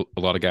rid of a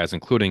lot of guys,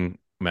 including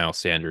Miles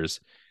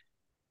Sanders.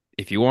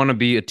 If you want to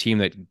be a team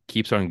that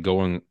keeps on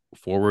going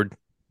forward,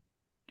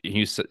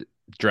 you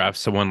draft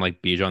someone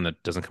like Bijan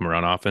that doesn't come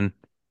around often.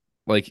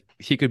 Like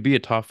he could be a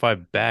top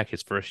 5 back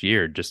his first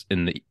year just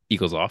in the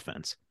Eagles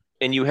offense.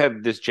 and you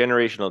have this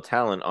generational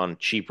talent on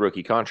cheap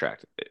rookie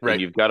contract, and right.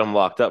 you've got them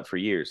locked up for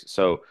years.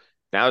 So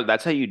now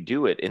that's how you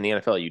do it in the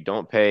NFL. You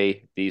don't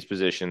pay these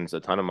positions a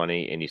ton of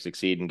money, and you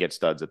succeed and get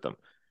studs at them.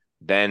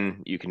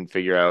 Then you can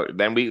figure out.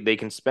 Then they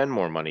can spend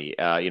more money,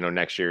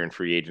 next year in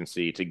free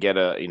agency to get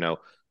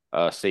a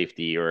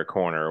safety or a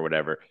corner or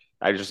whatever.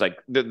 I just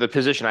like the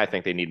position I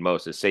think they need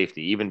most is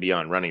safety, even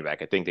beyond running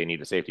back. I think they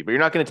need a safety, but you're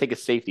not going to take a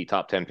safety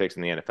top 10 picks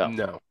in the NFL.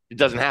 No. It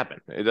doesn't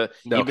happen. No.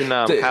 Even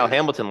Kyle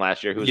Hamilton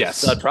last year, who was a Yes.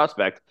 stud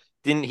prospect,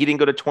 didn't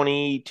go to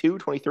 22,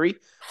 23?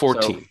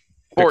 14. So,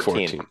 Pick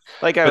 14.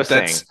 Like I But was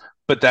saying,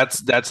 but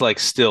that's like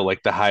still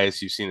like the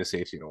highest you've seen a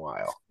safety in a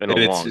while. in And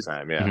a it's long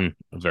time. Yeah.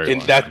 Very and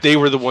long that time. they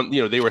were the one,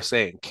 they were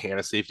saying, can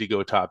a safety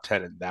go top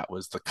 10? And that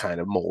was the kind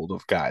of mold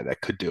of guy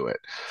that could do it.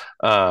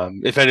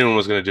 If anyone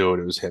was going to do it,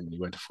 it was him, and he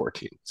went to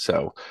 14.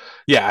 So,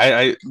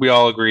 yeah, we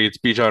all agree it's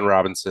Bijan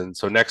Robinson.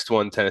 So next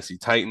one, Tennessee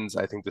Titans.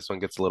 I think this one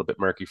gets a little bit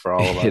murky for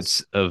all of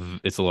us.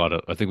 It's a lot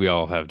of. I think we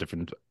all have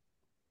different.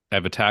 I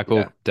have a tackle.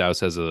 Yeah. Dowse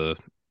has a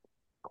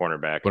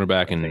Cornerback.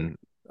 cornerback, and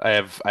I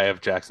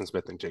have Jackson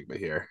Smith and Jigba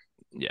here.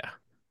 yeah,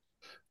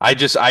 I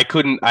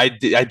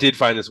did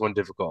find this one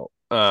difficult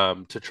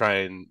to try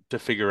and to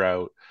figure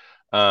out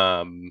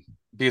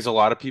because a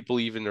lot of people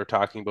even are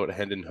talking about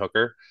Hendon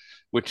Hooker,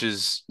 which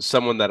is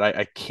someone that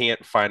I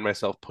can't find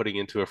myself putting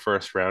into a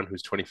first round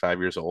who's 25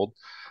 years old.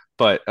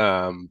 But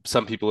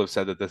some people have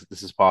said that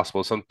this is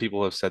possible. Some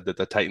people have said that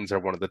the Titans are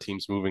one of the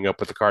teams moving up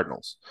with the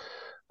Cardinals.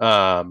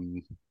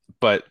 Um,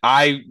 but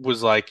I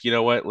was like, you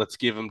know what? Let's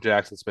give them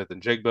Jackson Smith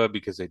and Jigba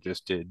because they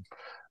just did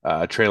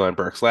Treylon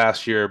Burks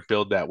last year,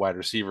 build that wide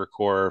receiver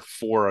core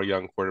for a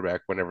young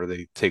quarterback whenever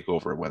they take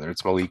over, whether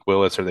it's Malik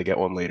Willis or they get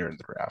one later in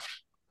the draft.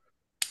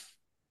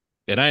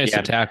 and I used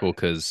Yeah. to tackle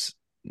because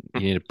you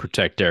need to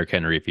protect Derrick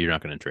Henry if you're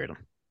not going to trade him.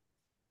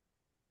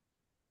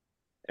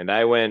 And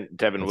I went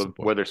Devin That's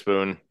important.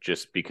 Witherspoon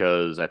just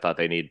because I thought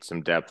they need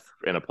some depth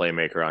and a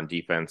playmaker on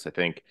defense. I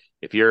think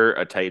if you're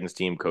a Titans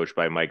team coached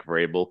by Mike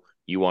Vrabel,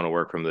 you want to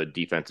work from the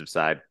defensive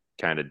side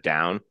kind of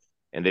down.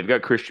 And they've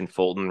got Christian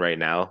Fulton right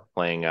now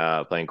playing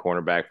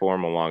cornerback for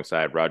him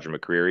alongside Roger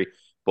McCreary,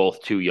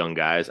 both two young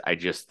guys. I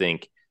just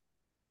think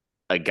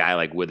a guy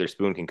like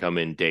Witherspoon can come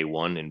in day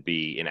one and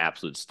be an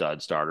absolute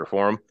stud starter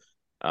for him.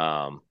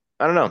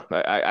 I don't know.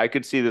 I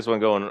could see this one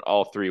going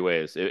all 3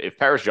 ways. If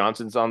Paris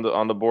Johnson's on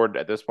the board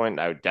at this point,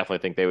 I would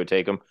definitely think they would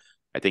take him.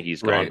 I think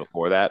he's gone Right.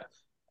 before that.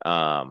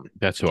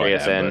 That's who I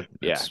have. But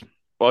yeah. it's-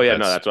 Well, yeah,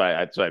 no, that's-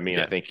 that's what I mean.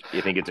 yeah. I think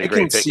it's a I great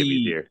can pick if he's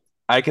see- here.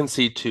 I can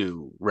see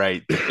too,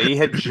 right? They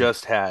had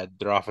just had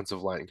their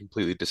offensive line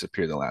completely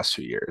disappear the last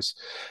 2 years.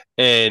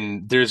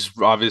 And there's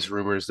obvious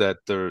rumors that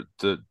the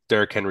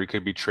Derrick Henry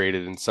could be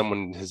traded, and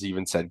someone has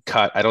even said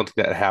cut. I don't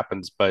think that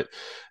happens, but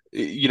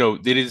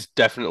it is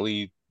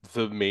definitely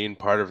the main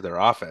part of their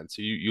offense.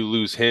 You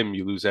lose him,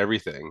 you lose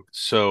everything.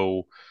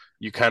 So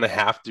you kind of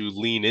have to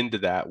lean into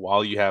that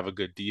while you have a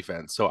good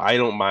defense. So I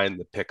don't mind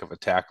the pick of a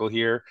tackle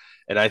here.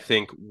 And I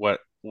think what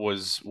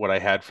I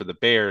had for the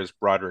Bears,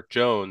 Broderick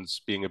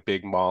Jones being a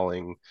big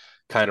mauling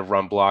kind of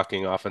run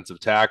blocking offensive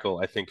tackle,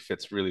 I think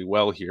fits really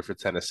well here for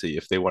Tennessee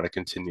if they want to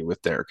continue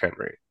with Derrick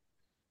Henry.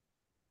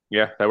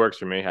 Yeah, that works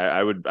for me.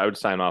 I would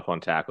sign off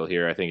on tackle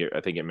here. I think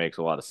it makes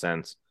a lot of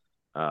sense.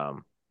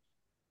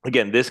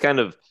 Again, this kind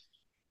of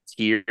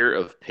tier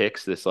of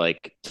picks, this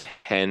like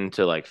 10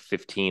 to like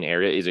 15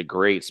 area, is a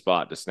great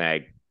spot to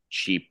snag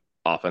cheap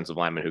offensive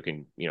linemen who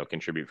can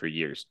contribute for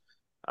years.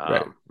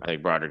 Right. I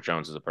think Broderick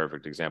Jones is a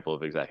perfect example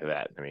of exactly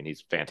that. I mean,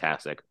 he's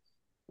fantastic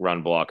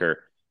run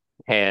blocker,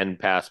 can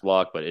pass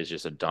block, but is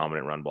just a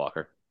dominant run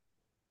blocker.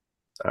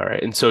 All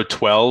right. And so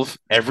 12,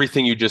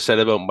 everything you just said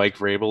about Mike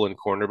Vrabel and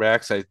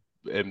cornerbacks,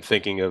 am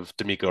thinking of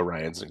D'Amico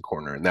Ryans in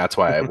corner, and that's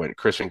why I went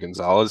Christian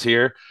Gonzalez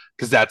here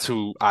because that's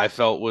who I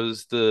felt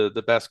was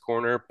the best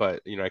corner.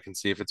 But I can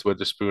see if it's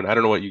Witherspoon. I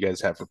don't know what you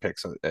guys have for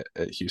picks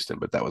at Houston,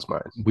 but that was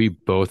mine. We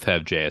both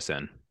have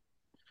JSN.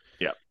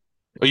 Yeah.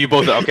 Oh, you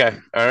both? Okay.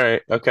 All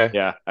right. Okay.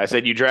 Yeah. I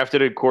said you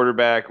drafted a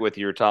quarterback with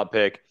your top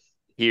pick.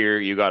 Here,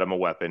 you got him a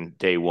weapon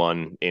day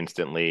one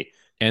instantly.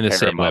 And the Pair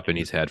same him up. weapon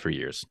he's had for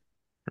years.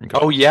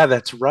 Oh yeah,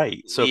 that's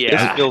right. So if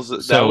this Yeah. feels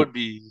that So- would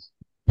be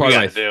Part we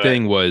of my gotta do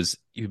thing was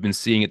you've been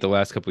seeing it the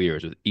last couple of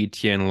years with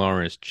Etienne,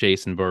 Lawrence,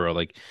 Chase, and Burrow.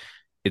 Like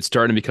it's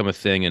starting to become a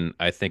thing, and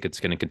I think it's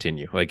going to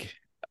continue. Like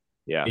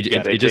Yeah. it, Yeah,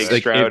 it, they it just take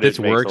like Stroud, if this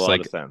it makes works, a lot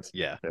like of sense.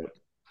 yeah.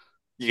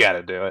 you got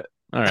to do it.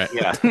 All right.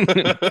 Yeah.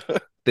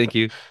 Thank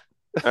you.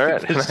 All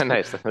right.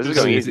 Nice. This is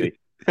going easy.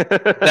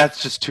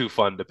 That's just too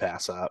fun to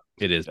pass up.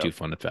 It is too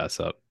fun to pass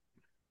up.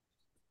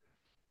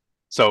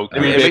 So I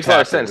mean, it makes a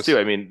lot of sense too.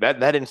 I mean,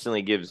 that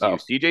instantly gives you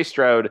CJ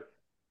Stroud,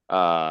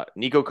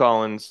 Nico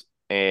Collins,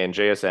 and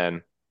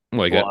JSN.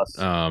 Well, I got Plus-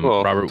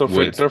 Robert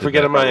Woods. Don't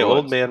forget my Robert old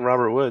Woods. man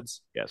Robert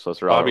Woods. Yeah, so it's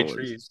Bobby Robert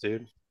Woods. Trees,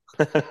 dude.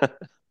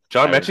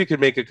 John Mechie could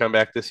make a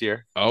comeback this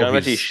year. Oh, John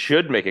he's Mechie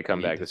should make a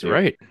comeback that's this year.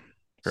 right.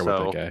 Forgot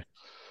So about that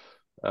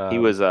guy. He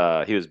was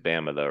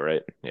Bama though,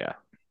 right? Yeah.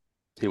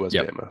 He was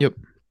Yep. Bama. Yep.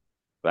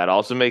 That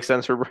also makes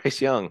sense for Bryce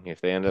Young if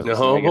they end up Oh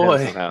snagging him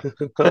boy. somehow.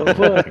 Oh Oh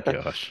boy. my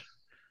gosh.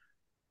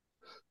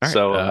 All right,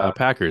 So,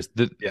 Packers.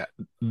 yeah.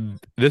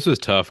 This was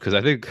tough because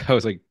I think I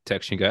was like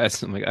texting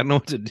guys. I'm like, I don't know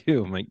what to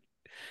do. I'm like,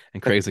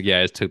 and Craig's like, yeah,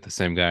 I just took the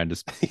same guy and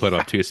just put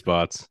on two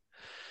spots.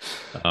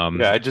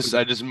 Yeah, I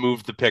just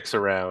moved the picks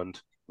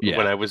around Yeah.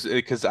 when I was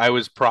because I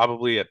was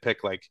probably at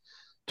pick like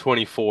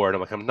 24, and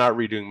I'm like, I'm not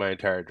redoing my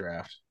entire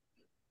draft.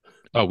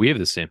 Oh, we have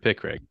the same pick,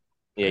 Craig.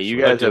 Yeah, you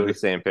Actually, guys have the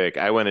same pick.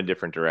 I went a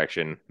different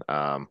direction.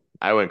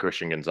 I went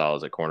Christian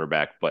Gonzalez at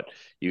cornerback, but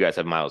you guys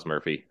have Miles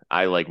Murphy.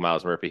 I like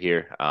Miles Murphy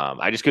here.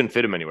 I just couldn't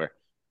fit him anywhere.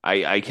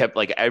 I kept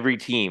like every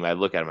team I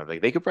look at him, I'm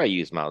like, they could probably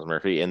use Miles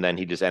Murphy, and then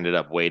he just ended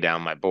up way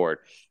down my board.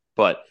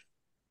 But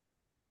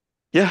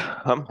yeah,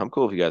 I'm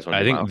cool if you guys want to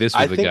I do think Miles. this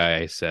was I the think guy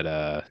I said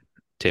It's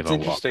Tavon Walker.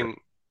 interesting.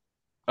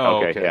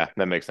 Oh, okay, yeah,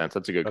 that makes sense.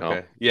 That's a good call.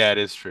 Okay. Yeah, it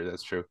is true.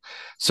 That's true.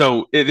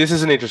 So this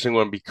is an interesting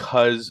one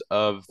because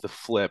of the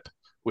flip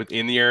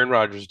within the Aaron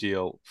Rodgers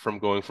deal from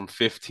going from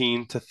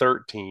 15 to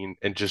 13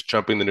 and just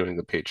jumping the New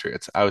England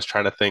Patriots. I was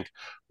trying to think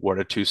what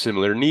are two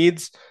similar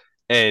needs,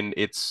 and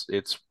it's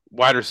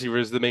wide receiver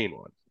is the main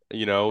one.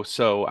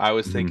 So I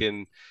was Mhm.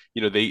 thinking,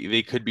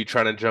 they could be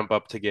trying to jump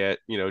up to get,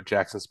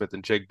 Jackson Smith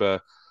and Jigba,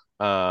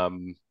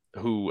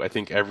 who I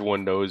think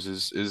everyone knows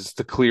is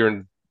the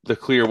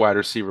clear wide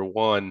receiver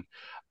one.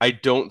 I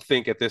don't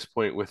think at this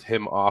point with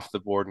him off the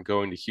board and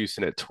going to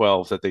Houston at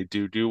 12 that they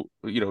do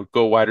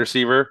go wide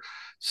receiver.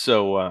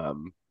 So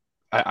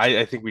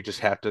I think we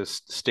just have to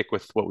stick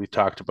with what we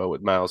talked about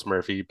with Miles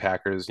Murphy,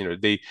 Packers.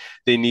 They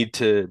need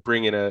to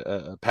bring in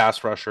a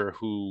pass rusher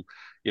who,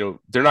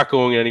 they're not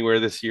going anywhere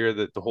this year.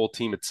 That the whole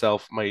team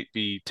itself might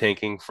be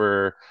tanking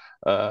for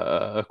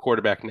a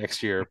quarterback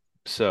next year.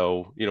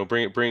 So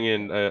bring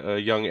in a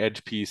young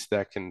edge piece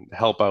that can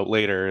help out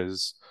later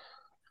is.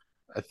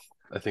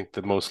 I think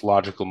the most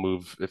logical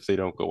move if they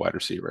don't go wide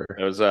receiver.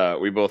 It was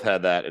we both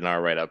had that in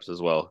our write-ups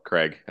as well,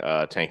 Craig,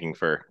 tanking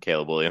for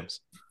Caleb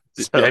Williams.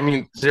 So, I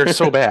mean, they're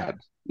so bad.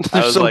 I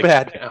They're was so like,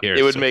 bad now. Here,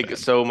 it would so make bad.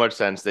 so much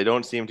sense. They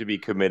don't seem to be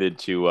committed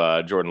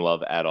to Jordan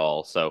Love at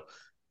all. So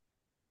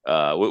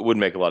would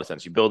make a lot of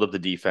sense. You build up the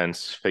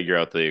defense, figure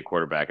out the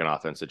quarterback and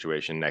offense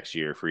situation next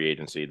year, free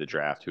agency, the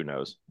draft, who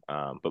knows?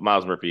 But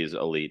Miles Murphy is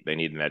elite. They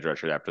need an edge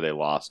rusher after they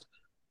lost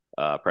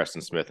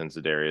Preston Smith and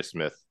Zadarius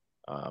Smith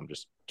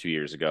just 2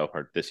 years ago,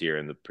 or this year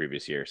and the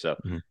previous year. So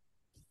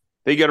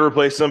they got to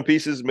replace some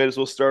pieces. Might as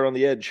well start on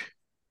the edge.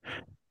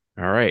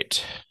 All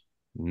right.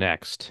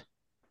 Next.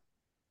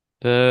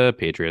 The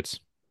Patriots.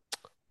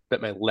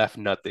 Bet my left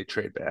nut they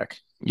trade back.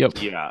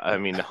 Yep. Yeah, I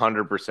mean,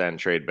 100%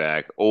 trade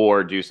back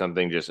or do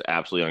something just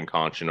absolutely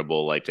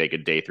unconscionable, like take a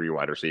day 3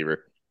 wide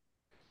receiver.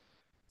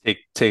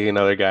 Take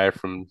another guy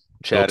from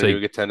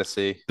Chattanooga,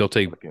 Tennessee. They'll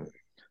take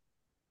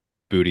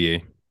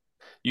Boudier.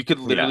 You could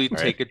literally right.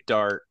 take a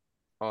dart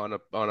on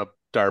a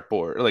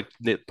dartboard, like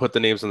put the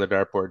names on the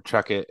dartboard,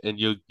 chuck it, and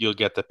you'll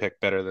get the pick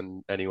better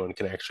than anyone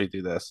can actually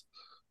do this.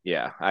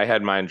 Yeah, I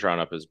had mine drawn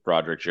up as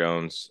Broderick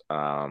Jones.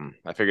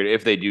 I figured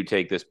if they do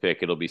take this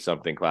pick, it'll be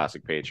something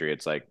classic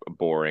Patriots, like a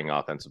boring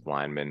offensive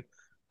lineman.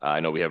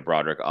 I know we have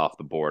Broderick off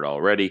the board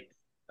already.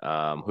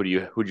 Who'd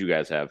you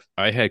guys have?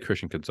 I had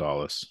Christian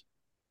Gonzalez.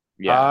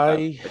 Yeah, I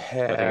think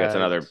that's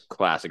another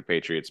classic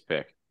Patriots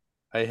pick.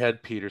 I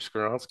had Peter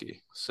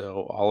Skoronski,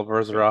 so all of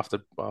ours are off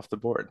the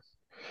board.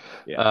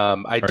 Yeah.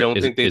 I don't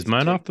think is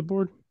mine off the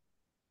board?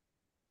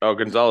 Oh,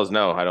 Gonzalez,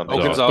 no, I don't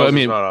think so. Gonzalez But, I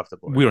mean, is not off the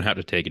board. We don't have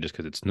to take it just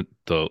because it's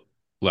the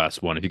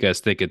last one. If you guys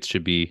think it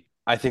should be,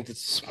 I think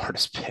it's the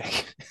smartest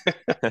pick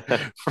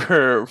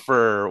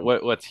for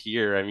what's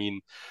here. I mean,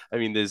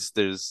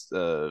 there's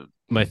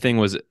my thing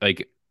was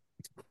like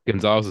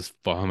Gonzalez is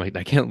fall. I'm like,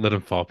 I can't let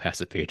him fall past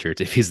the Patriots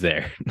if he's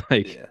there.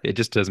 It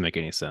just doesn't make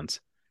any sense.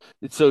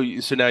 so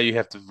now you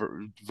have to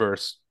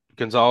verse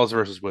Gonzalez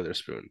versus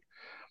Witherspoon.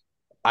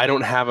 I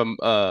don't have I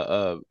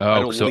Oh,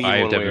 don't so I lean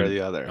have one way or Devin.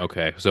 the other.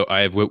 Okay, so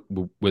I have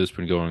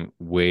Witherspoon going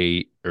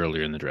way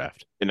earlier in the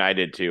draft. And I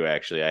did too,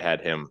 actually. I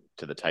had him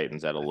to the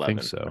Titans at I think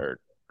 11 so. or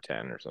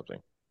 10 or something.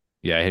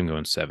 Yeah, I had him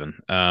going 7.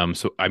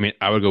 So I mean,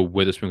 I would go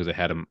Witherspoon because I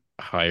had him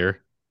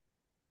higher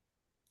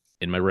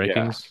in my Yeah.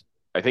 rankings.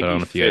 I But think I don't he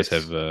know if you guys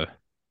fits. have.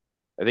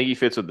 I think he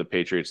fits what the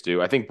Patriots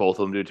do. I think both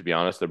of them do, to be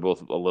honest. They're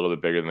both a little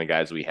bit bigger than the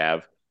guys we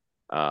have.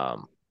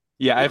 Um,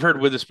 Yeah, I've heard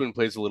Witherspoon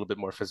plays a little bit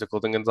more physical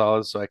than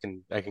Gonzalez, so I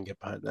can get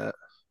behind that.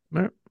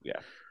 All right, yeah.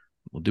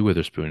 we'll do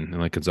Witherspoon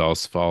and let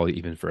Gonzalez fall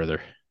even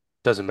further.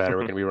 Doesn't matter.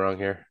 We're gonna be wrong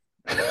here.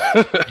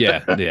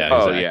 Yeah, Oh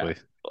yeah. exactly.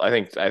 I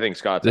think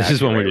Scott's This is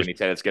actually one we're right when just. he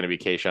said it's going to be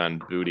Kayshawn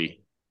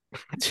Booty. Oh,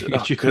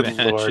 Could you good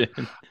Lord.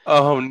 imagine?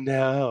 Oh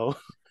no.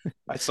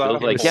 I saw Bill's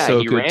him He was like, yeah, so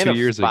he good ran two a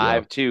years ago,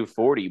 5.2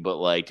 40, but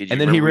like, did you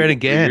and then he remember what ran he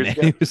did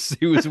 2 again, years and ago?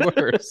 he was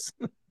worse.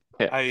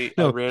 Yeah. I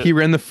No, ran he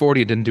ran the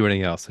 40 and didn't do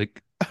anything else.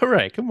 Like, all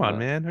right, come on, Uh,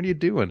 man, what are you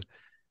doing?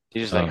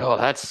 he's just like, Um, oh,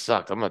 that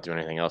sucked. I'm not doing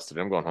anything else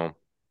today. I'm going home.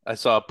 I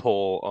saw a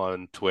poll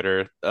on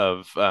Twitter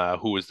of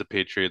who was the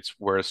Patriots'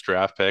 worst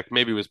draft pick.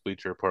 Maybe it was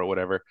Bleacher Report or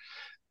whatever.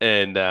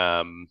 And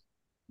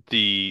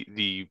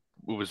the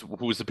who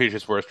was the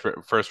Patriots' worst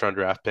first round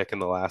draft pick in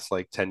the last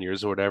like 10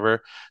 years or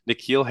whatever.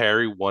 N'Keal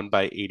Harry won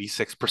by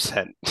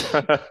 86%.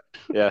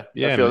 Yeah,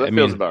 yeah, I that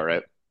feels mean, about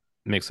right.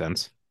 makes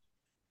sense.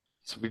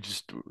 So we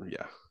just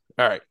yeah.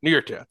 All right, New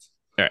York Jets.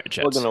 All right,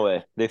 Plugging Jets.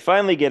 away. They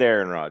finally get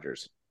Aaron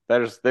Rodgers.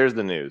 There's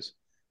the news.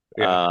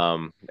 Yeah.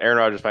 Aaron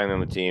Rodgers finally on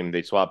the team.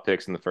 They swapped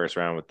picks in the first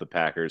round with the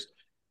Packers.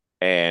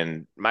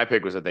 And my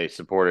pick was that they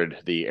supported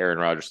the Aaron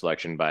Rodgers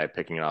selection by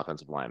picking an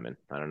offensive lineman.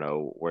 I don't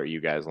know where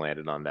you guys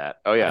landed on that.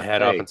 Oh I yeah,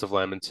 had hey, offensive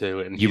lineman too,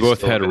 and You he's both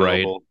still had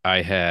right. available.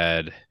 I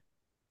had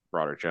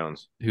Broderick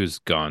Jones. who's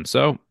gone.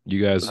 So you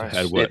guys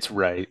had what? It's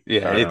right.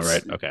 Yeah, Oh, Yeah.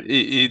 right.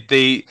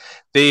 Okay.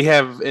 they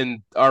have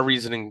in our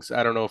reasonings.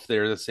 I don't know if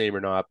they're the same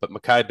or not, but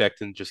Mekhi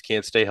Becton just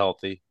can't stay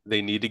healthy.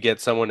 They need to get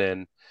someone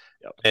in,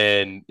 Yep.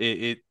 and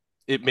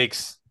it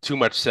makes too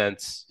much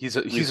sense. He's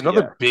Yeah.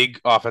 another big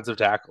offensive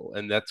tackle,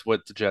 and that's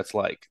what the Jets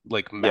like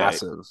Yeah.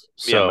 massive.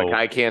 Yeah, So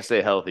Mackay can't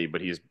stay healthy,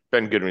 but he's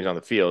been good when he's on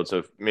the field. So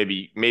if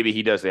maybe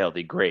he does stay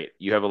healthy. Great.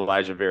 You have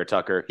Elijah Vera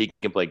Tucker. He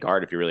can play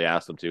guard if you really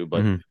ask him to.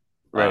 But Mhm.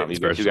 right, you've It's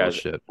got two versatile as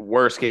guys. shit.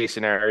 Worst case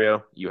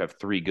scenario, you have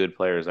 3 good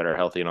players that are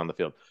healthy and on the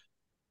field.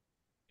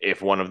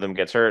 If one of them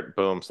gets hurt,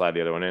 boom, slide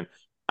the other one in.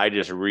 I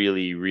just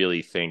really,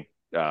 really think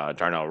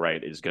Darnell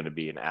Wright is going to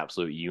be an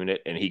absolute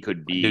unit, and he could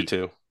I do be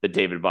too. the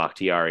David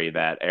Bakhtiari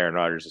that Aaron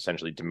Rodgers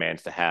essentially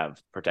demands to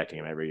have, protecting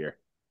him every year.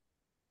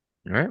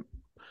 All right.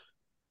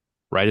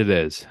 Right it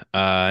is.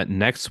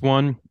 Next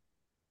one,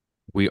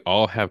 we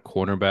all have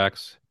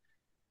cornerbacks.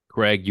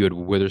 Greg, you had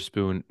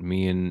Witherspoon.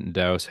 Me and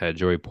Dowse had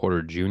Joey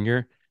Porter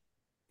Jr.,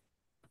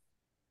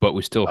 but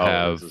we still Oh,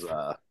 have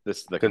this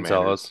is the Commanders.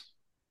 Gonzalez.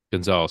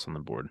 Gonzalez on the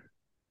board.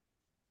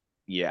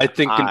 Yeah, I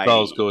think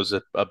Gonzalez goes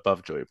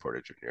above Joey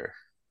Porter Jr.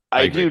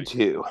 I agree. do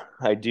too.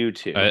 I do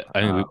too. I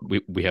think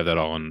we have that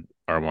all in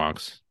our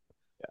mocks.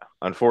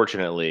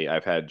 Unfortunately,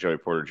 I've had Joey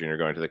Porter Jr.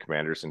 going to the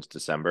Commanders since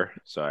December,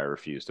 so I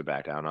refuse to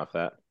back down off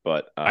that.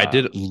 But I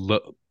did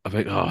look. I'm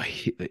like, oh,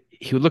 he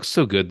would look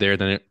so good there.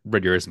 Then it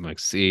read yours. I'm like,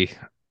 see,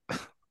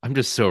 I'm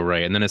just so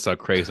right. And then I saw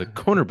Craig's like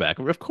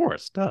cornerback. Of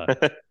course, duh.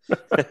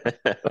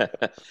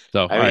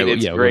 So, all I right, mean, well,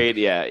 it's yeah, great.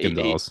 Yeah,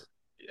 Gonzalez.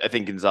 I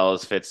think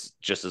Gonzalez fits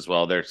just as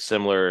well. They're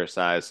similar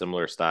size,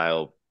 similar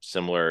style,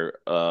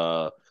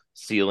 similar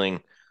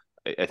ceiling.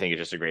 I think it's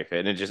just a great fit,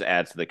 and it just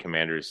adds to the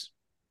Commanders'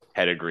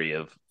 pedigree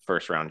of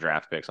first round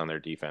draft picks on their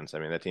defense. I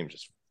mean, that team's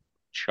just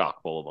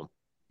chock full of them.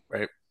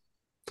 Right.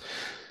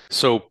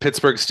 So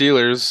Pittsburgh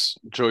Steelers,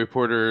 Joey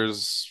Porter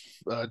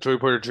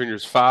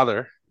Jr.'s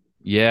father.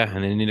 Yeah,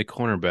 and they need a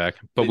cornerback,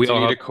 but They we do all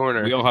need have a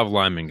corner. we all have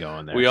linemen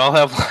going there. We all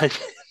have linemen.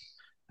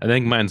 I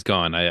think mine's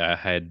gone. I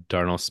had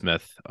Darnell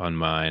Smith on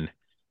mine.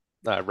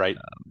 Right.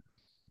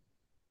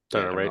 Yeah,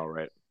 Right. all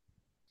right.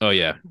 Oh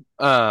yeah,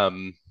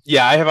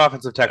 Yeah, I have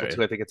offensive tackle Sorry.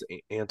 too. I think it's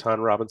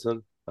Anton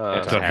Robinson.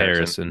 Anton Todd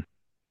Harrison.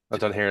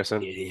 Anton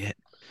Harrison. Idiot.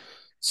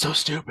 So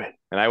stupid.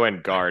 And I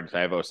went guard.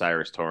 I have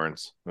Osiris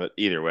Torrance. But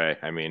either way,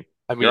 I mean,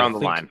 I you're on the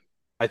line.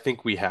 I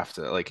think we have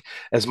to like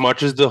as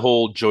much as the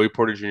whole Joey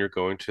Porter Jr.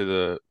 going to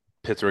the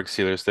Pittsburgh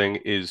Steelers thing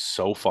is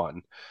so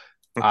fun.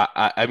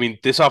 I mean,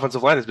 this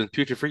offensive line has been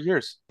putrid for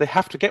years. They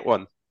have to get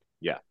one.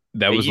 Yeah.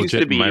 That It was used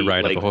legit to be my write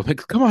up. like- A whole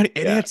like, come on,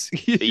 idiots!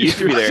 It used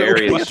to be You're their so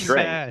area of fucking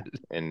strength, bad.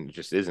 and it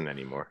just isn't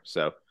anymore.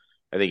 So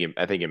I think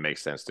it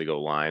makes sense to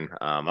go line.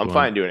 I'm Go on.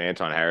 fine doing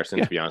Anton Harrison,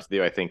 Yeah. to be honest with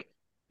you. I think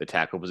the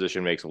tackle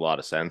position makes a lot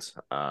of sense.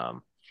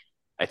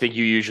 I think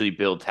you usually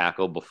build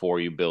tackle before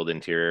you build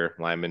interior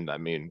lineman. I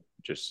mean,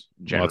 just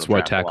Well, general that's why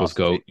draft tackles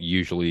go philosophy.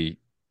 usually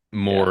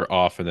more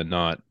often than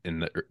not in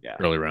the Yeah.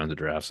 early rounds of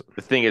drafts.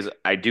 The thing is,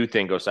 I do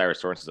think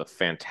Osiris Torrance is a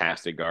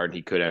fantastic guard.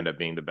 He could end up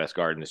being the best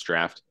guard in this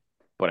draft,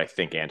 but I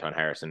think Anton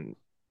Harrison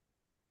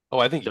Oh,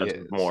 I think he does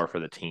is. more for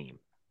the team.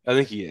 I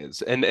think he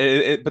is. And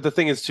but the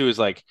thing is too is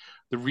like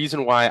the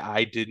reason why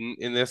I didn't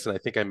in this, and I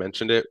think I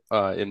mentioned it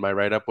in my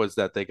write up, was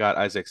that they got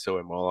Isaac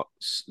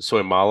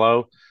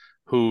Soimalo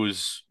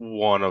who's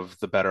one of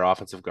the better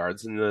offensive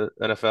guards in the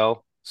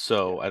NFL.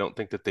 So I don't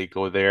think that they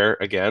go there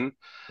again.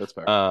 That's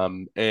fair.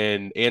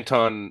 And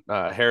Anton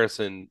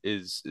Harrison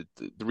is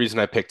the reason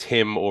I picked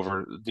him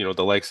over,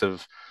 the likes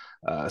of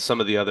some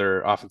of the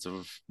other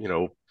offensive,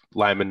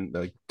 linemen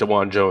like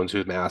DeJuan Jones,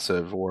 who's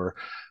massive, or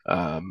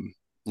I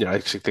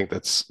actually think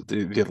that's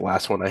the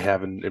last one I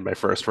have in my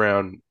first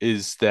round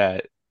is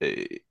that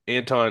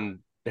Anton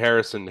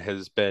Harrison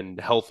has been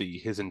healthy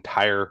his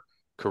entire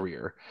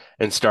career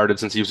and started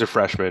since he was a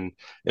freshman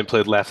and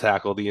played left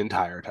tackle the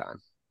entire time.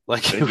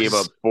 Like He gave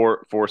up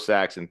four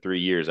sacks in 3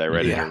 years. I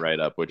read in your yeah, write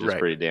up, which is right.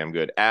 pretty damn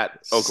good at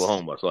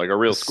Oklahoma. So like a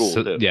real school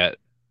So too. yeah,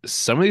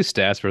 some of these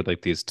stats for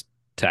like these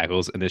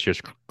tackles in this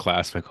year's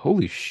class, like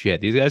holy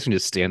shit, these guys can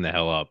just stand the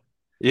hell up.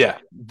 Yeah,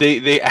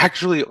 they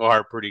actually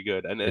are pretty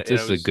good, and It's and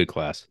I just a was good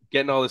class.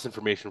 getting all this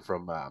information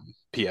from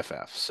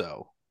PFF,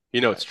 so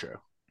it's true.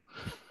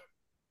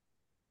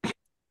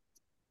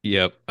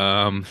 Yep.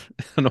 I don't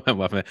know why I'm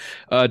laughing.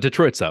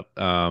 Detroit's up.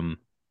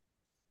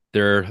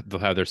 They'll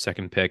have their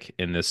second pick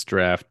in this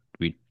draft.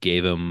 We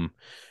gave them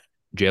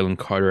Jalen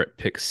Carter at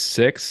pick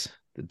 6,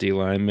 the D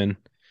lineman.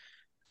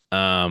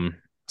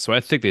 So I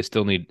think they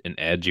still need an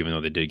edge, even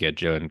though they did get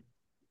Jalen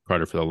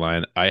Carter for the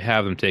line. I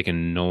have them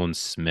taking Nolan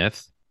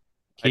Smith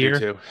I do here.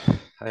 too.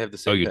 I have the Oh,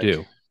 same you pick.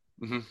 do.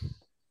 Hmm.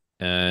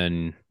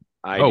 And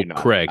I do not.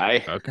 Craig. I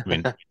I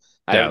mean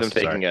I have them Dallas.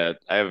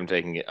 Sorry.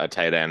 taking a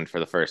tight end for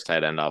the first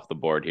tight end off the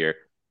board here.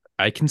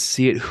 I can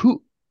see it.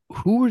 Who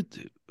are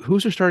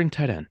who's their starting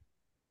tight end?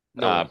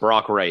 No one.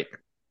 Brock Wright.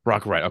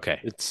 Brock Wright. Okay.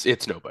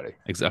 It's nobody.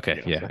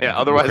 Okay. Yeah. Yeah,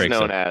 What otherwise Craig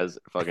known said. as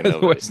fucking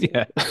nobody.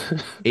 Yeah.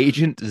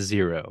 Agent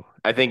Zero.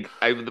 I think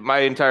my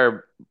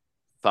entire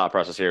thought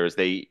process here is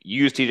they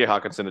use TJ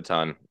Hawkinson a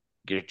ton.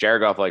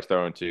 Jared Goff likes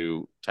throwing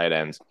to tight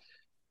ends.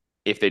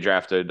 If they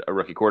drafted a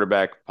rookie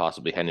quarterback,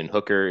 possibly Hendon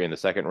Hooker in the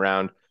second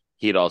round,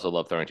 he'd also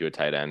love throwing to a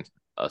tight end,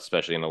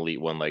 especially an elite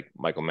one like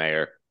Michael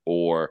Mayer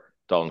or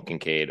Dalton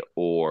Kincaid.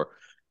 Or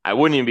I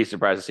wouldn't even be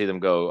surprised to see them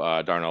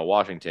go Darnell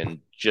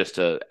Washington just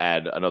to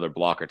add another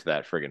blocker to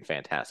that friggin'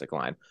 fantastic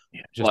line.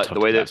 Yeah, just But tough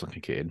to pass on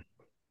Kincaid.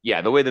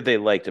 the way that they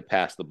like to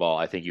pass the ball,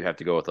 I think you have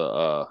to go with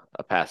a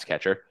pass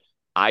catcher.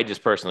 I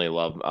just personally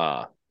love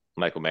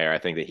Michael Mayer. I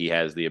think that he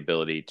has the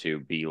ability to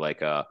be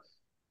like a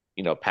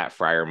Pat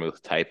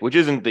Fryermuth type, which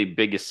isn't the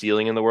biggest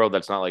ceiling in the world.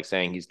 That's not like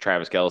saying he's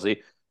Travis Kelce,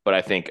 but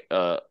I think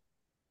Pat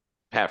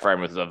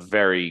Fryermuth is a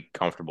very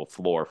comfortable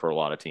floor for a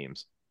lot of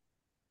teams.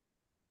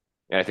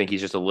 And I think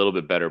he's just a little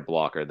bit better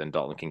blocker than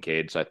Dalton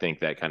Kincaid. So I think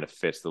that kind of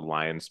fits the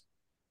Lions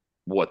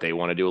what they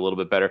want to do a little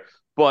bit better.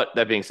 But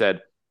that being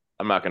said,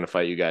 I'm not going to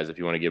fight you guys if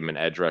you want to give them an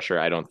edge rusher.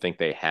 I don't think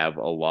they have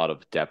a lot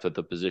of depth at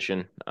the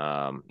position.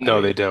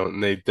 No, they don't.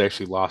 And they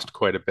actually lost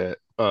quite a bit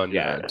on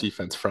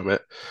defense from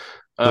it.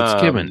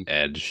 Let's give him an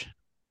edge.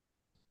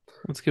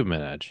 Let's give him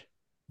an edge.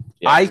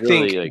 Yeah, I really,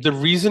 think like, the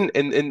reason,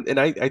 and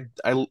I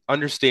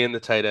understand the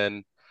tight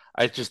end.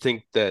 I just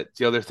think that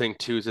the other thing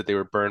too is that they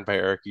were burned by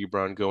Eric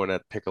Ebron going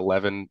at pick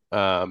 11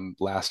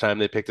 last time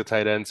they picked a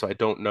tight end. So I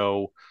don't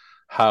know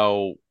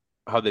how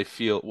they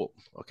feel. Well,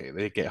 okay,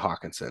 they get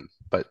Hawkinson,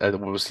 but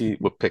was he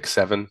what pick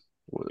 7?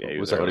 yeah,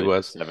 Was that what he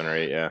was? 7 or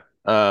 8, yeah.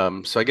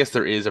 So I guess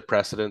there is a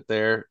precedent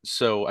there.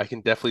 So I can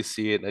definitely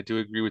see it. And I do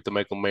agree with the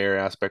Michael Mayer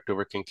aspect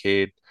over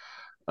Kincaid.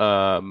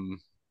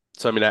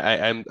 So I mean,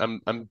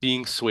 I'm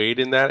being swayed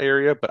in that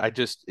area, but I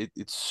just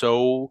it's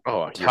so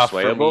Oh, you're tough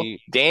for swayable.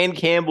 me. Dan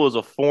Campbell is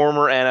a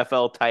former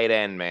NFL tight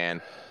end,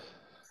 man.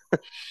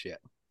 Shit.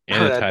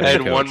 And a tight I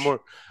end had one coach. more.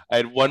 I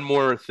had one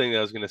more thing that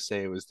I was going to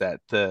say was that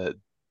the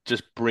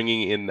just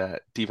bringing in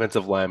that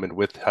defensive lineman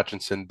with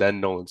Hutchinson, then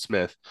Nolan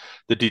Smith,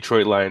 the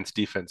Detroit Lions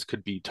defense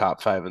could be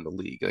top 5 in the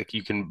league. Like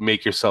you can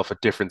make yourself a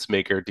difference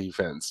maker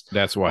defense.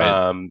 That's why.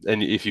 And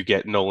if you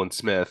get Nolan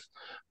Smith,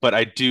 but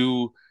I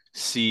do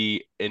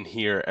see and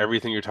hear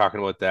everything you're talking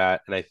about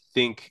that, and I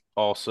think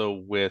also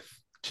with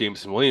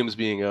Jameson Williams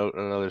being out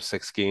another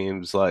 6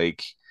 games,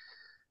 like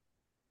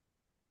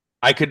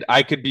I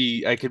could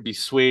be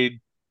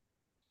swayed.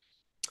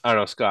 I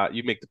don't know, Scott.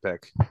 You make the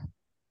pick.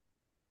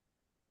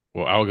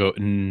 Well, I'll go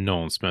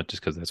Nolan Smith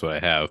just because that's what I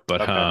have.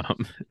 But Okay.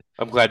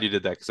 I'm glad you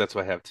did that because that's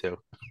what I have too.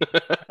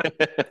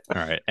 all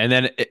right. And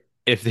then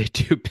if they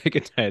do pick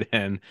a tight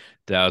end,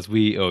 Dallas,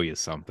 we owe you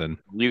something.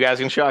 You guys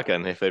can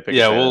shotgun if they pick.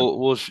 Yeah, a tight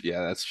end.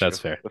 yeah, that's true. That's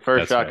fair. The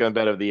first That's shotgun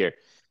bet of the year.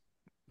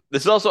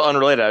 This is also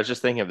unrelated. I was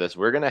just thinking of this.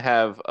 We're gonna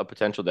have a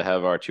potential to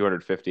have our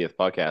 250th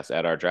podcast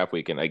at our draft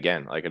weekend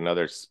again, like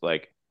another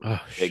like Oh,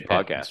 big shit.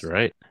 podcast. That's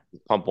right.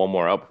 Pump one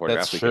more up before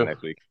That's draft true. weekend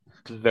next week.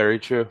 Very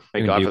true.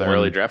 Thank Gonna God be for the one-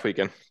 early draft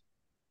weekend.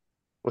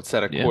 What's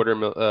that? Yeah. Quarter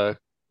Yeah,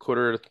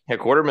 $250,000.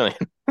 quarter million.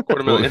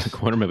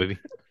 Quarter million, baby.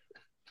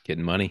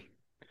 Getting money.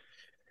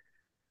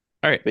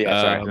 All right. But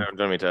yeah, sorry, I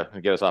don't mean to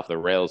get us off the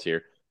rails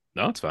here.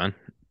 No, it's fine.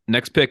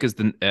 Next pick is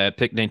the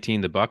pick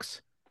 19, the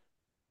Bucks.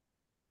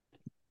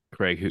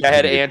 Craig, I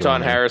had did you throw Anton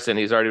in there? Harrison.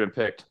 He's already been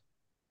picked.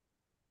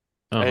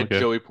 Oh, I had okay.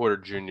 Joey Porter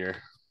Jr.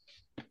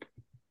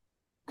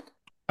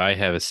 I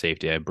have a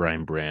safety. I have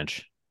Brian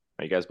Branch.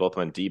 You guys both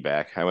went D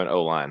back. I went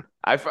O line.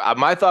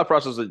 My thought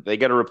process was they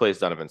got to replace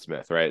Donovan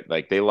Smith, right?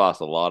 Like they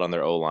lost a lot on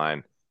their O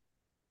line.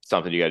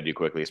 Something you got to do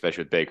quickly,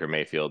 especially with Baker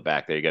Mayfield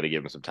back there. You got to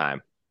give him some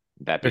time.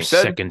 That Their being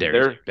said,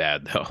 secondary is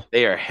bad though.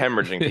 they are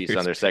hemorrhaging pieces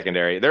on their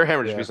secondary. They're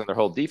hemorrhaging pieces on their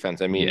whole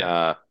defense. I mean,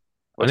 Yeah. I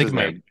what's think his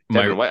name?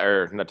 Devin White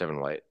or not Devin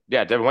White?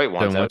 Yeah, Devin White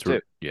wants out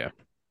too. Yeah.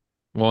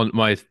 Well,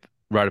 my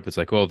write up is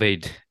like, well, they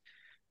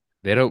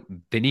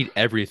need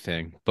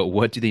everything, but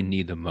what do they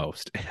need the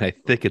most? And I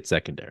think it's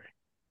secondary.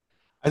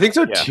 I think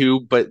so Yeah.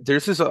 too, but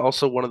theirs is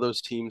also one of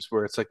those teams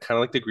where it's like kind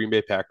of like the Green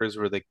Bay Packers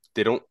where they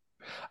don't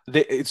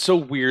it's so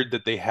weird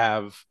that they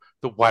have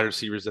the wide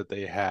receivers that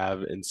they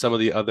have and some of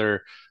the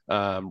other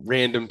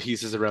random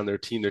pieces around their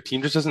team. Their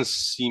team just doesn't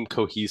seem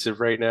cohesive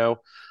right now.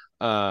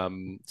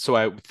 So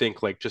I would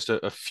think like just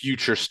a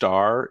future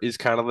star is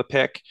kind of the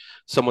pick,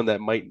 someone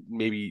that might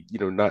maybe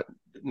not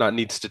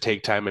needs to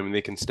take time. I mean,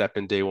 they can step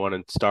in day one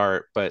and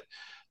start, but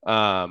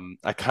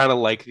I kind of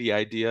like the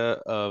idea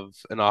of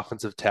an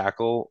offensive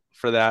tackle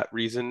for that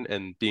reason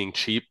and being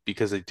cheap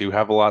because they do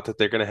have a lot that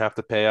they're going to have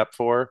to pay up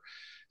for.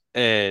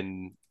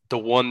 And the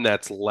one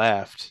that's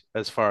left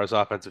as far as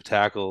offensive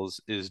tackles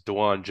is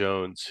Dwan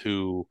Jones,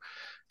 who,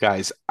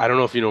 guys, I don't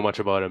know if you know much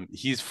about him.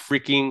 He's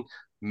freaking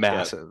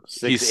massive.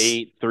 He's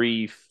 6'8",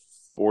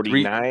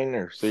 349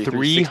 or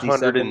 374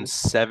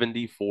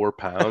 374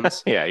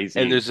 pounds. Yeah, he's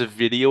and there's a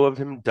video of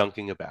him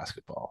dunking a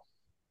basketball.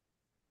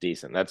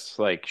 Decent. That's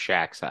like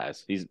Shaq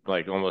size. He's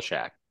like almost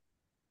Shaq.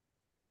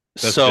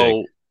 That's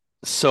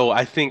So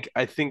I think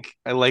I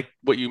like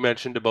what you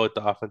mentioned about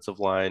the offensive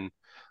line.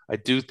 I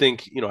do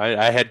think,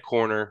 I had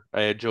corner,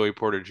 I had Joey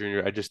Porter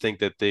Jr. I just think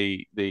that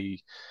they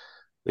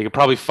could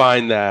probably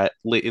find that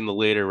late in the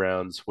later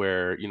rounds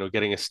where,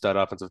 getting a stud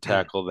offensive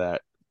tackle that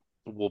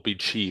will be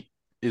cheap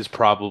is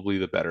probably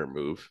the better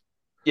move.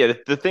 Yeah,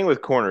 the thing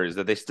with corner is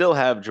that they still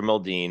have Jamal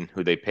Dean,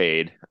 who they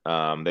paid.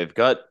 They've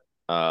got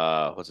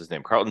what's his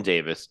name? Carlton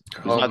Davis,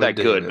 who's not that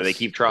good, but they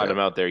keep trotting him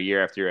out there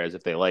year after year as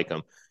if they like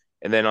him.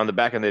 And then on the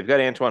back end, they've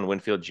got Antoine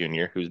Winfield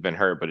Jr., who's been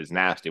hurt but is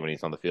nasty when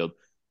he's on the field.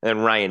 And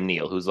then Ryan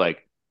Neal, who's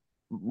like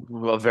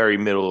a very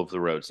middle of the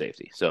road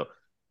safety. So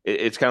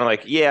it's kind of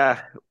like,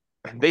 yeah,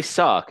 they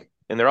suck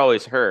and they're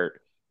always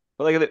hurt,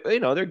 but like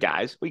they're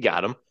guys. We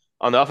got them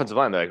on the offensive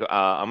line. They're like,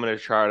 I'm going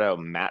to try out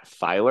Matt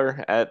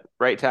Filer at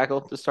right tackle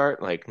to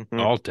start. Like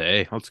all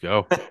day, let's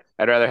go.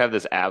 I'd rather have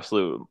this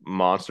absolute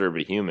monster of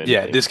a human.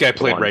 Yeah, this guy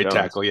played right Jones.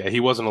 tackle. Yeah, he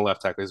wasn't a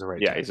left tackle. He's a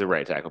right. Yeah, tackle. he's a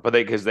right tackle. But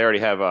because they already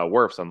have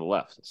Wirfs on the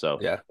left, so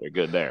yeah, they're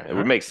good there. It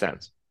would make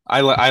sense.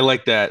 I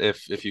like that.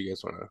 If you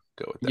guys want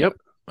to go with that. Yep,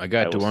 I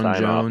got Dwan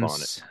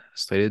Jones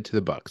slated to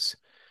the Bucks.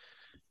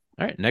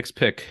 All right, next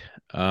pick,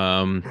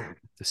 the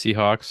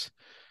Seahawks.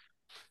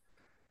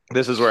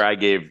 This is where I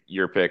gave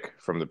your pick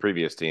from the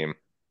previous team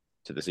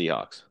to the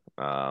Seahawks.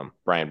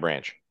 Brian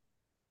Branch,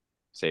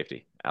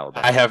 safety,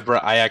 Alabama.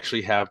 I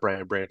actually have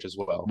Brian Branch as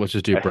well. Let's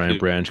just do Brian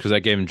Branch because I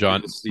gave him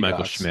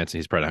Michael Schmitz, and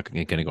he's probably not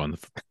going to go in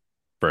the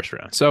first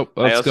round. So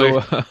let's go.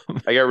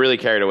 I got really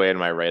carried away in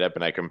my write-up,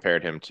 and I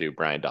compared him to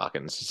Brian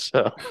Dawkins.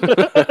 So,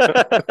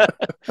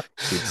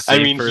 I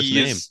mean,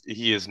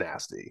 he is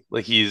nasty.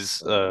 Like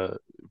he's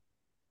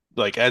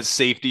like as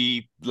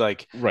safety,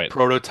 like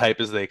prototype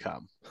as they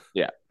come.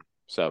 Yeah.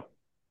 So,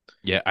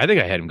 yeah, I think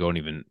I had him going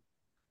even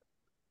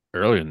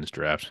earlier in this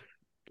draft.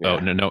 Yeah. Oh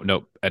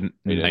no! At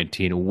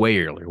 19, way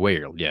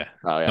earlier. Yeah.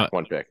 Oh yeah,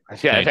 one pick.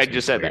 Yeah, I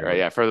just said that right.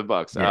 Yeah, for the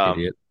Bucks. Yeah,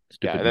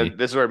 and then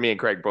this is where me and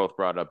Craig both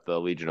brought up the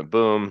Legion of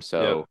Boom.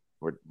 So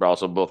we're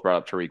also both brought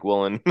up Tariq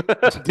Woolen.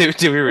 Did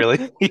we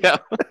really? Yeah.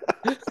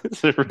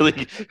 It's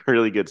really,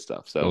 really good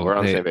stuff. So we're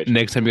on the same page.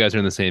 Next time you guys are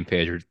on the same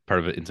page, or part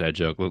of an inside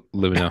joke,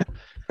 let me know.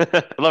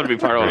 I'd love to be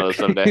part of one of those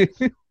someday.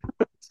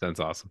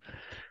 Sounds awesome.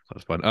 That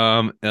was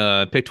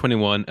fun. Pick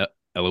 21,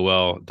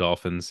 LOL,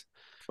 Dolphins.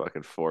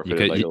 Fucking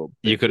forfeited.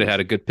 You could have had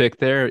a good pick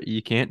there.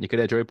 You can't. You could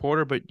have Joey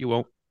Porter, but you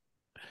won't.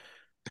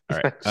 All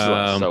right.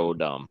 So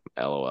dumb.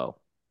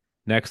 LOL.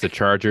 Next, the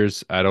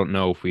Chargers. I don't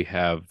know if we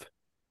have.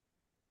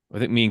 I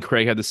think me and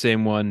Craig had the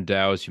same one.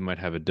 Dow's, you might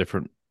have a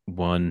different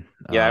one.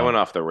 Yeah, I went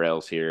off the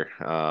rails here.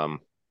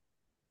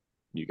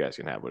 You guys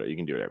can have whatever. You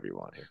can do whatever you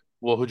want here.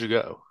 Well, who'd you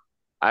go?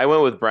 I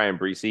went with Brian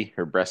Bresee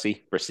or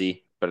Bresee,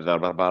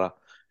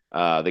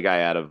 the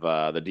guy out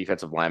of the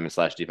defensive lineman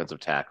 / defensive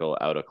tackle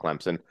out of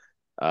Clemson.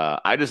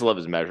 I just love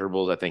his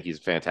measurables. I think he's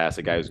a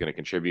fantastic guy who's going to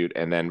contribute.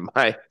 And then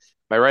my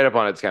write-up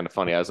on it's kind of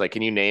funny. I was like,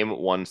 can you name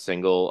one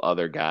single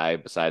other guy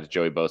besides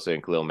Joey Bosa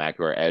and Khalil Mack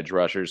who are edge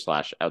rushers /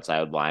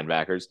 outside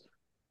linebackers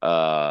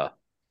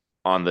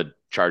on the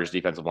Chargers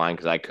defensive line?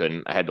 Because I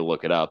couldn't. I had to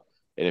look it up.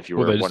 And if you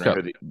were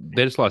wondering,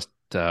 they just lost.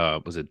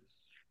 Was it?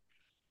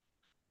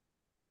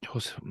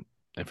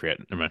 I forget.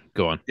 Never mind.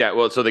 Go on. Yeah,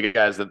 well, so the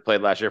guys that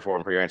played last year for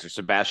him, for your answer: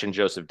 Sebastian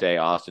Joseph Day,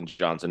 Austin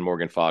Johnson,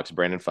 Morgan Fox,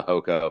 Brandon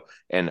Fajoko,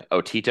 and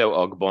Otito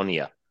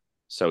Ogbonia.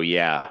 So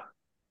yeah,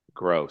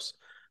 gross.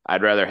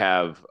 I'd rather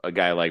have a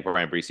guy like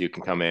Brian Bresee who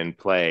can come in,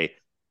 play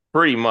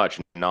pretty much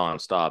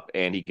nonstop,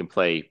 and he can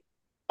play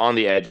on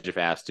the edge if